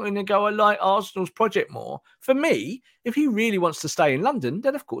instance. So he's not going to go, I like Arsenal's project more. For me, if he really wants to stay in London,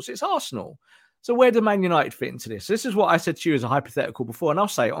 then of course it's Arsenal. So where do Man United fit into this? This is what I said to you as a hypothetical before, and I'll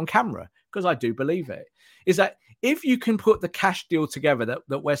say it on camera because I do believe it, is that if you can put the cash deal together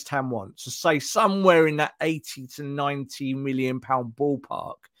that West Ham wants, to say somewhere in that 80 to 90 million pound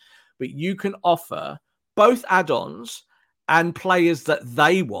ballpark, but you can offer both add-ons and players that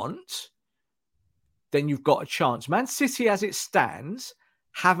they want, then you've got a chance. Man City, as it stands,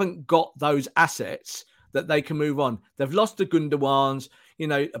 haven't got those assets that they can move on. They've lost the Gundawans.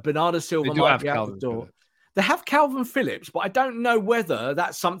 Bernardo Silva might be out the door. They have Calvin Phillips, but I don't know whether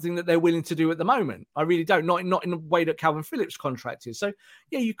that's something that they're willing to do at the moment. I really don't. Not in the way that Calvin Phillips' contract is. So,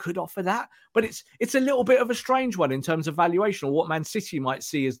 yeah, you could offer that. But it's a little bit of a strange one in terms of valuation, or what Man City might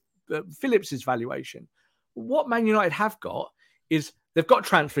see as Phillips' valuation. What Man United have got is they've got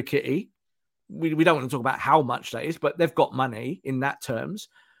transfer kitty. We don't want to talk about how much that is, but they've got money in that terms.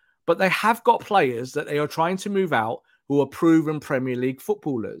 But they have got players that they are trying to move out who are proven Premier League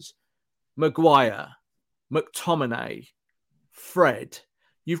footballers. Maguire, McTominay, Fred.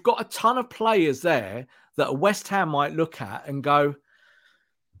 You've got a ton of players there that a West Ham might look at and go,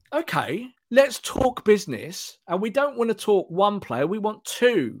 okay, let's talk business. And we don't want to talk one player. We want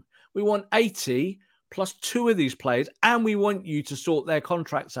two. We want 80 plus two of these players. And we want you to sort their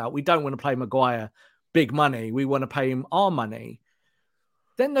contracts out. We don't want to pay Maguire big money. We want to pay him our money.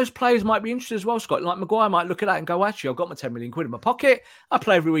 Then those players might be interested as well, Scott. Like Maguire might look at that and go, actually, I've got my 10 million quid in my pocket. I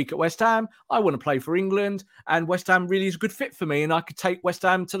play every week at West Ham. I want to play for England. And West Ham really is a good fit for me. And I could take West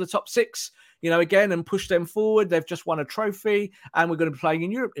Ham to the top six, again, and push them forward. They've just won a trophy and we're going to be playing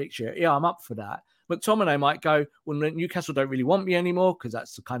in Europe next year. Yeah, I'm up for that. McTominay might go, well, Newcastle don't really want me anymore because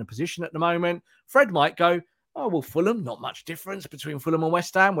that's the kind of position at the moment. Fred might go, oh, well, Fulham, not much difference between Fulham and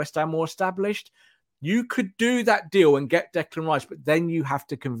West Ham. West Ham more established. You could do that deal and get Declan Rice, but then you have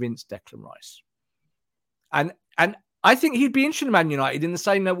to convince Declan Rice. And I think he'd be interested in Man United in the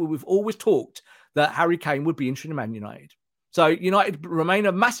same way we've always talked that Harry Kane would be interested in Man United. So United remain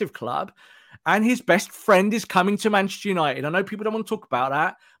a massive club and his best friend is coming to Manchester United. I know people don't want to talk about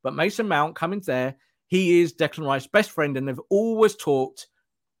that, but Mason Mount coming there, he is Declan Rice's best friend and they've always talked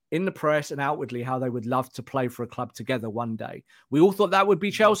in the press and outwardly how they would love to play for a club together one day. We all thought that would be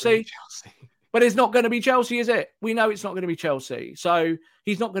Chelsea. But it's not going to be Chelsea, is it? We know it's not going to be Chelsea. So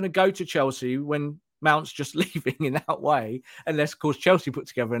he's not going to go to Chelsea when Mount's just leaving in that way, unless, of course, Chelsea put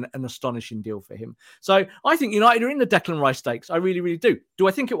together an astonishing deal for him. So I think United are in the Declan Rice stakes. I really, really do. Do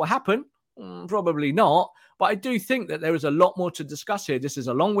I think it will happen? Probably not. But I do think that there is a lot more to discuss here. This is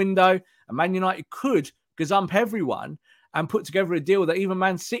a long window, and Man United could gazump everyone and put together a deal that even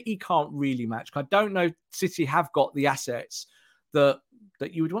Man City can't really match. I don't know if City have got the assets that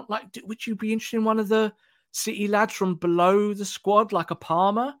you would want. Like, would you be interested in one of the City lads from below the squad, like a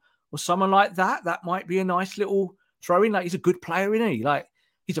Palmer or someone like that? That might be a nice little throw in. Like, he's a good player, isn't he? Like,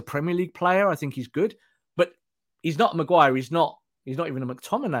 he's a Premier League player. I think he's good, but he's not a Maguire. He's not even a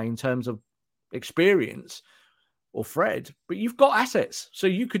McTominay in terms of experience or Fred, but you've got assets, so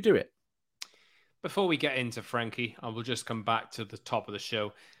you could do it. Before we get into Frankie, I will just come back to the top of the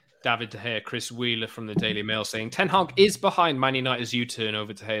show. David De Gea, Chris Wheeler from the Daily Mail saying Ten Hag is behind Man United's U-turn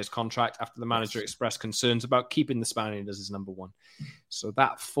over De Gea's contract after the manager expressed concerns about keeping the Spaniard as his number one. So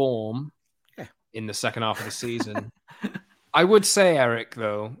that form in the second half of the season, I would say, Eric,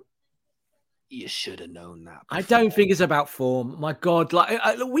 though, you should have known that before. I don't think it's about form. My God,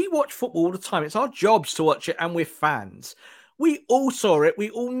 we watch football all the time. It's our jobs to watch it, and we're fans. We all saw it.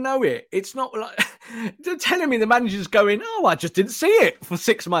 We all know it. It's not like they're telling me the manager's going, oh, I just didn't see it for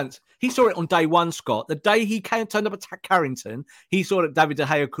 6 months. He saw it on day one, Scott. The day he turned up at Carrington, he saw that David De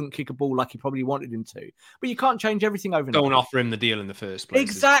Gea couldn't kick a ball like he probably wanted him to. But you can't change everything overnight. Don't offer him the deal in the first place.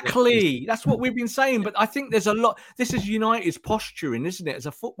 Exactly. That's what we've been saying. But I think there's a lot. This is United's posturing, isn't it, as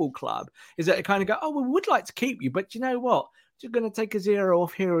a football club? Is that it kind of go, oh, we would like to keep you, but you know what? You're going to take a 0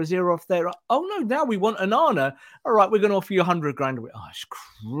 off here, a 0 off there. Oh, no, now we want Onana. All right, we're going to offer you 100 grand. Oh, it's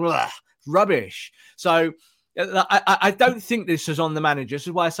rubbish. So I don't think this is on the manager. This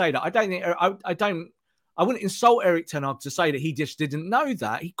is why I say that. I wouldn't insult Eric Ten Hag to say that he just didn't know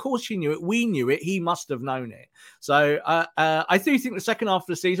that. Of course he knew it. We knew it. He must have known it. So I do think the second half of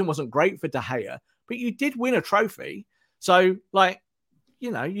the season wasn't great for De Gea, but you did win a trophy. So,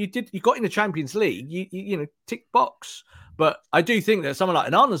 you got in the Champions League, you tick box. But I do think that someone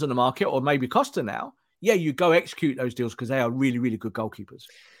like Onana's on the market, or maybe Costa now, you go execute those deals because they are really, really good goalkeepers.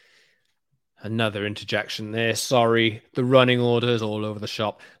 Another interjection there. Sorry, the running order is all over the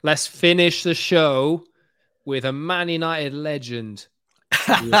shop. Let's finish the show with a Man United legend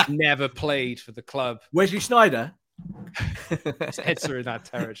who has never played for the club. Wesley Sneijder. It's in that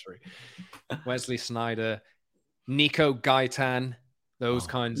territory. Wesley Sneijder, Nico Gaitan, those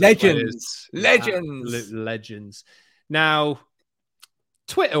kinds of players. Legends. Now,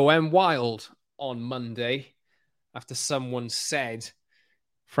 Twitter went wild on Monday after someone said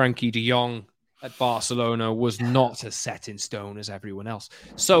Frankie de Jong at Barcelona was not as set in stone as everyone else.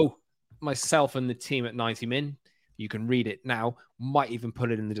 So myself and the team at 90 Min, you can read it now, might even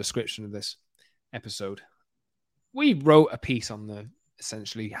put it in the description of this episode. We wrote a piece on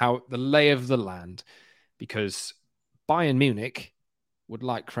essentially how the lay of the land, because Bayern Munich would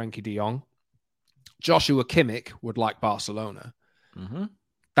like Frankie de Jong. Joshua Kimmich would like Barcelona. Mm-hmm.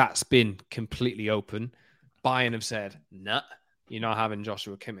 That's been completely open. Bayern have said, nah, you're not having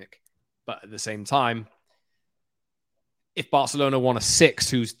Joshua Kimmich. But at the same time, if Barcelona want a 6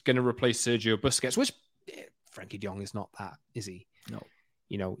 who's going to replace Sergio Busquets, which Frankie de Jong is not that, is he?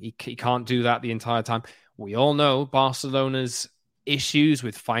 No. He can't do that the entire time. We all know Barcelona's issues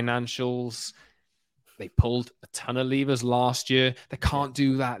with financials. They pulled a ton of levers last year. They can't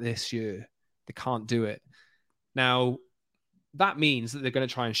do that this year. They can't do it. Now, that means that they're going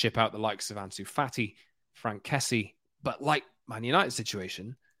to try and ship out the likes of Ansu Fati, Frank Kessie. But like Man United's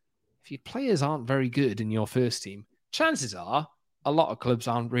situation, if your players aren't very good in your first team, chances are a lot of clubs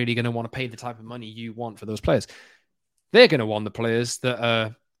aren't really going to want to pay the type of money you want for those players. They're going to want the players that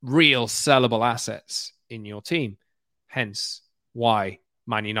are real sellable assets in your team. Hence why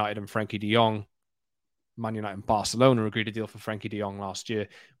Man United and Frankie de Jong, Man United and Barcelona agreed a deal for Frankie de Jong last year,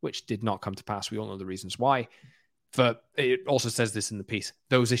 which did not come to pass. We all know the reasons why. But it also says this in the piece.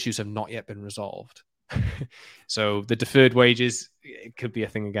 Those issues have not yet been resolved. So the deferred wages, it could be a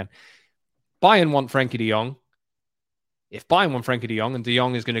thing again. Bayern want Frankie de Jong. If Bayern want Frankie de Jong and de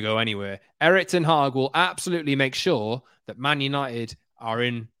Jong is going to go anywhere, Eric Ten Hag will absolutely make sure that Man United are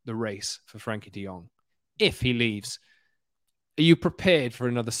in the race for Frankie de Jong. If he leaves, are you prepared for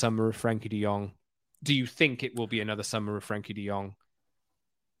another summer of Frankie de Jong? Do you think it will be another summer of Frankie de Jong?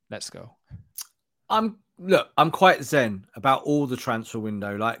 Let's go. I'm quite zen about all the transfer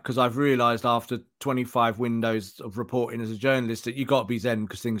window, because I've realised after 25 windows of reporting as a journalist that you got to be zen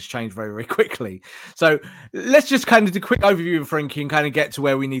because things change very, very quickly. So let's just kind of do a quick overview of Frankie and kind of get to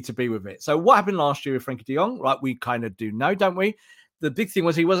where we need to be with it. So what happened last year with Frankie de Jong? Right, we kind of do know, don't we? The big thing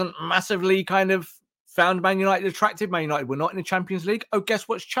was he wasn't massively kind of found Man United attractive. Man United were not in the Champions League. Oh, guess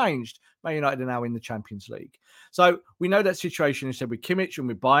what's changed? Man United are now in the Champions League. So we know that situation is said with Kimmich and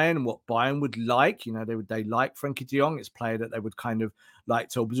with Bayern and what Bayern would like. They like Frankie de Jong. It's a player that they would kind of like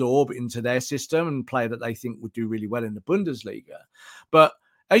to absorb into their system and player that they think would do really well in the Bundesliga. But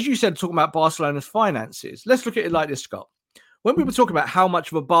as you said, talking about Barcelona's finances, let's look at it like this, Scott. When we were talking about how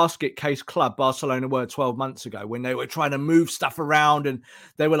much of a basket case club Barcelona were 12 months ago, when they were trying to move stuff around and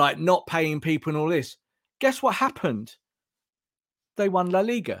they were like not paying people and all this, guess what happened? They won La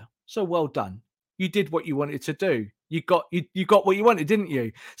Liga. So well done. You did what you wanted to do. You got what you wanted, didn't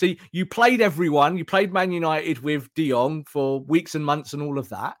you? So you played everyone. You played Man United with De Jong for weeks and months and all of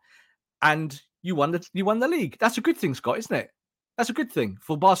that, and you won the league. That's a good thing, Scott, isn't it? That's a good thing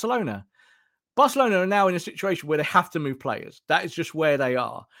for Barcelona. Barcelona are now in a situation where they have to move players. That is just where they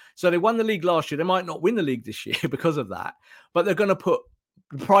are. So they won the league last year. They might not win the league this year because of that, but they're going to put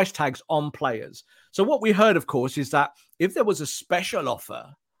price tags on players. So what we heard, of course, is that if there was a special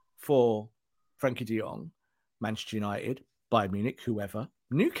offer for Frankie de Jong, Manchester United, Bayern Munich, whoever,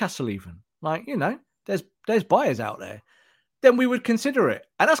 Newcastle even, there's buyers out there, then we would consider it.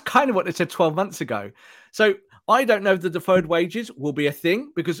 And that's kind of what they said 12 months ago. So I don't know if the deferred wages will be a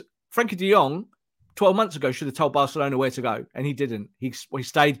thing because Frankie de Jong 12 months ago should have told Barcelona where to go, and he didn't. He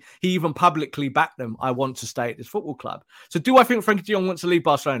stayed. He even publicly backed them. I want to stay at this football club. So do I think Frankie de Jong wants to leave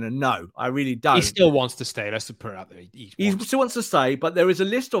Barcelona? No, I really don't. He still wants to stay. Let's put it out there. He still wants to stay, but there is a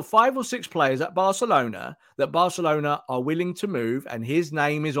list of 5 or 6 players at Barcelona that Barcelona are willing to move, and his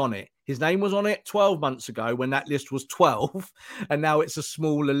name is on it. His name was on it 12 months ago when that list was 12, and now it's a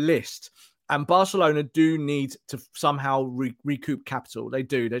smaller list. And Barcelona do need to somehow recoup capital. They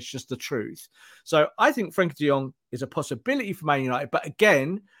do. That's just the truth. So I think Frankie de Jong is a possibility for Man United. But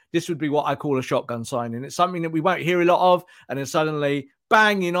again, this would be what I call a shotgun signing. It's something that we won't hear a lot of. And then suddenly,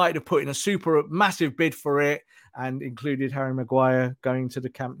 bang, United have put in a super massive bid for it and included Harry Maguire going to the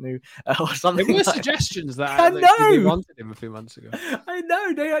Camp Nou or something. There were suggestions that they wanted him a few months ago. I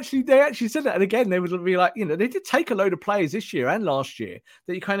know. They actually said that. And again, they would be like, they did take a load of players this year and last year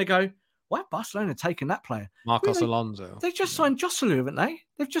that you kind of go, why Barcelona taken that player? Marcos Alonso. They just signed Joselu, haven't they?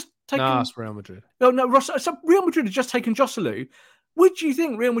 They've just taken... No, it's Real Madrid. Oh, no, Real Madrid have just taken Joselu. Would you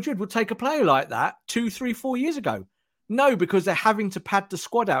think Real Madrid would take a player like that 2, 3, 4 years ago? No, because they're having to pad the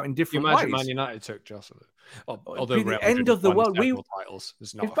squad out in different ways. Imagine Man United took Joselu. Although Real Madrid end of the world, titles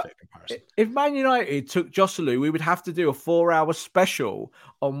is not a fair comparison. If Man United took Joselu, we would have to do a 4-hour special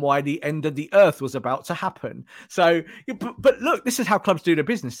on why the end of the earth was about to happen. So, but look, this is how clubs do their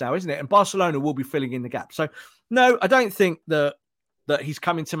business now, isn't it? And Barcelona will be filling in the gap. So, no, I don't think that he's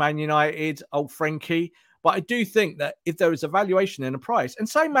coming to Man United, old Frankie. But I do think that if there is a valuation and a price, and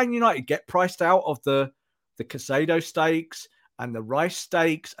say Man United get priced out of the Caicedo stakes and the Rice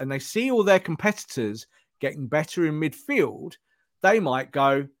stakes, and they see all their competitors getting better in midfield, they might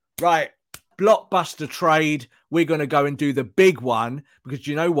go, right, blockbuster trade. We're going to go and do the big one because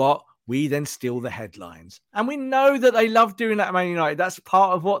you know what? We then steal the headlines. And we know that they love doing that at Man United. That's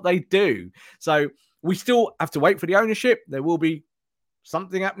part of what they do. So we still have to wait for the ownership. There will be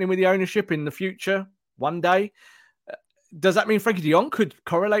something happening with the ownership in the future one day. Does that mean Frankie de Jong could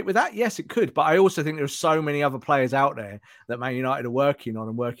correlate with that? Yes, it could. But I also think there are so many other players out there that Man United are working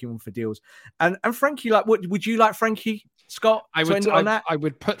on for deals. And Frankie, would you like Frankie, Scott? I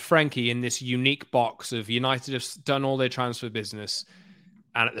would put Frankie in this unique box of United have done all their transfer business.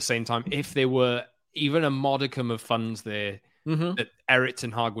 And at the same time, if there were even a modicum of funds there, that Erik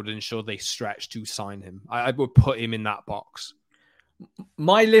ten Hag would ensure they stretch to sign him. I would put him in that box.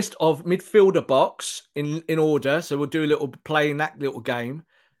 My list of midfielder box in order. So we'll do a little play in that little game.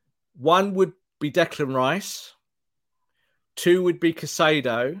 1 would be Declan Rice. 2 would be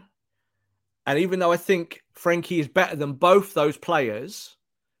Caicedo. And even though I think Frankie is better than both those players,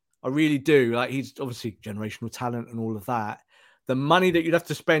 I really do. Like, he's obviously generational talent and all of that. The money that you'd have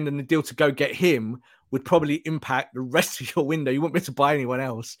to spend and the deal to go get him would probably impact the rest of your window. You wouldn't be able to buy anyone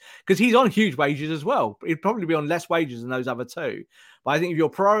else because he's on huge wages as well. He'd probably be on less wages than those other 2. But I think if you're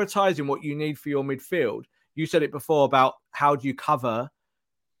prioritizing what you need for your midfield, you said it before about how do you cover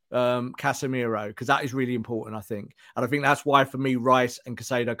Casemiro, because that is really important, I think. And I think that's why, for me, Rice and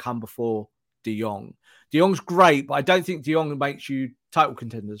Caicedo come before De Jong. De Jong's great, but I don't think De Jong makes you title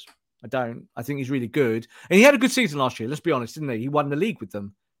contenders. I don't. I think he's really good. And he had a good season last year, let's be honest, didn't he? He won the league with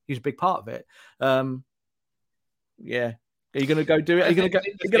them. He's a big part of it. Yeah. Are you going to go do it? Are you going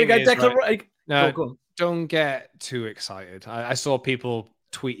to go Declan Rice? No, go on. Don't get too excited. I saw people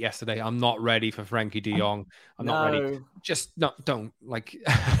tweet yesterday, I'm not ready for Frankie de Jong. I'm not ready. Just don't. Like,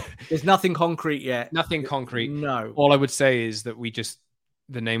 there's nothing concrete yet. Nothing concrete. No. All I would say is that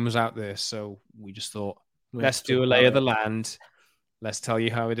the name was out there. So we just thought, let's do a lay of the land. let's tell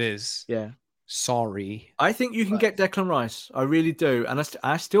you how it is. Yeah. Sorry. I think you can get Declan Rice. I really do. And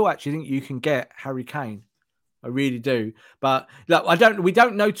I still actually think you can get Harry Kane. I really do. But look, we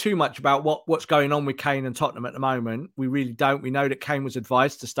don't know too much about what's going on with Kane and Tottenham at the moment. We really don't. We know that Kane was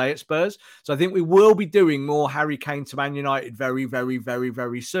advised to stay at Spurs. So I think we will be doing more Harry Kane to Man United very, very, very,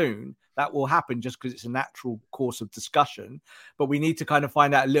 very soon. That will happen just because it's a natural course of discussion. But we need to kind of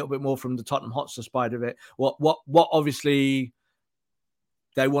find out a little bit more from the Tottenham Hotspur side of it. What obviously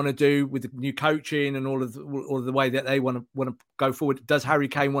they want to do with the new coaching and all of the way that they want to go forward. Does Harry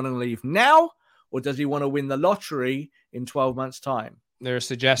Kane want to leave now? Or does he want to win the lottery in 12 months' time? There are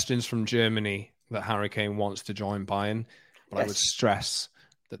suggestions from Germany that Harry Kane wants to join Bayern, but yes. I would stress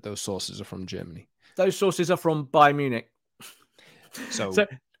that those sources are from Germany. Those sources are from Bayern Munich. So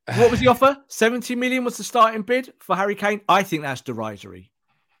what was the offer? 70 million was the starting bid for Harry Kane? I think that's derisory.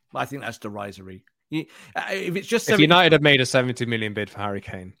 If it's just 70... If United had made a 70 million bid for Harry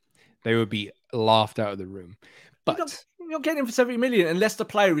Kane, they would be laughed out of the room. But you're getting him for 70 million unless the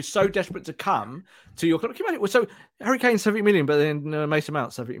player is so desperate to come to your club. So Harry Kane 70 million, but then Mason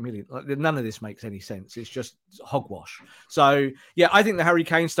Mount 70 million. Like, none of this makes any sense. It's just hogwash. So yeah, I think the Harry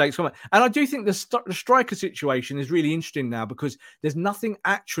Kane stakes come, and I do think the striker situation is really interesting now because there's nothing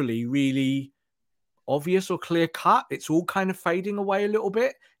actually really obvious or clear cut. It's all kind of fading away a little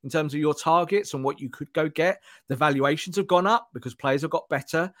bit in terms of your targets and what you could go get. The valuations have gone up because players have got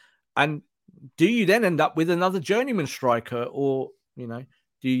better, and do you then end up with another journeyman striker, or, do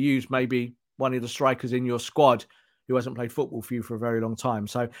you use maybe one of the strikers in your squad who hasn't played football for you for a very long time?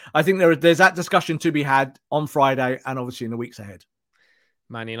 So I think there's that discussion to be had on Friday and obviously in the weeks ahead.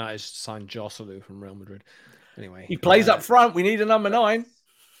 Man United signed Joselu from Real Madrid. Anyway, he plays up front. We need a number 9.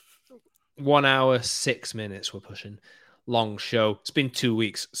 1 hour, 6 minutes. We're pushing. Long show. It's been 2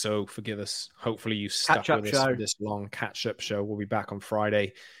 weeks, so forgive us. Hopefully you stuck with us for this long catch-up show. We'll be back on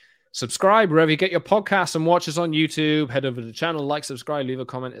Friday. Subscribe wherever you get your podcasts and watch us on YouTube. Head over to the channel, like, subscribe, leave a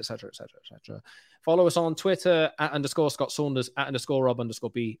comment, etc., etc., etc. Follow us on Twitter @_Scott Saunders,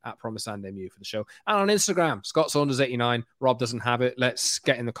 @_Rob_B, @PromiseSandMU for the show. And on Instagram, Scott Saunders89. Rob doesn't have it. Let's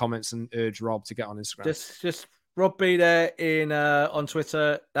get in the comments and urge Rob to get on Instagram. Just Rob B there on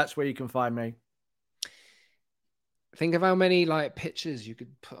Twitter. That's where you can find me. Think of how many pictures you could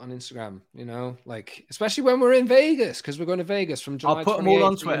put on Instagram, especially when we're in Vegas, because we're going to Vegas from July 28th. I'll put them all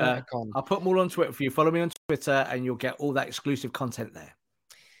on Twitter. I'll put them all on Twitter for you. Follow me on Twitter and you'll get all that exclusive content there.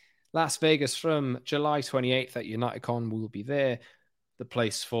 Las Vegas from July 28th at UnitedCon. We'll be there. The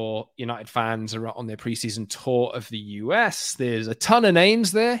place for United fans are on their preseason tour of the US. There's a ton of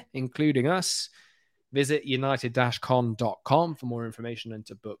names there, including us. Visit united-con.com for more information and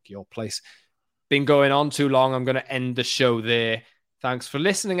to book your place. Been going on too long. I'm going to end the show there. Thanks for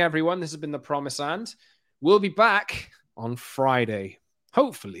listening, everyone. This has been The Promise, and we'll be back on Friday,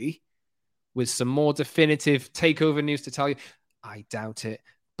 hopefully, with some more definitive takeover news to tell you. I doubt it,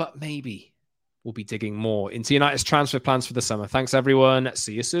 but maybe we'll be digging more into United's transfer plans for the summer. Thanks, everyone.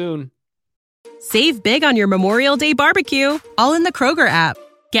 See you soon. Save big on your Memorial Day barbecue, all in the Kroger app.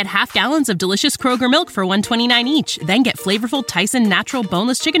 Get half gallons of delicious Kroger milk for $1.29 each. Then get flavorful Tyson natural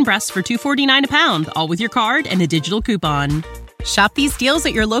boneless chicken breasts for $2.49 a pound, all with your card and a digital coupon. Shop these deals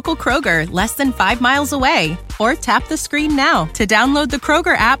at your local Kroger, less than 5 miles away. Or tap the screen now to download the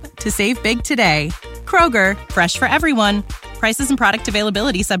Kroger app to save big today. Kroger, fresh for everyone. Prices and product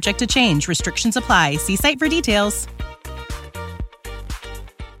availability subject to change. Restrictions apply. See site for details.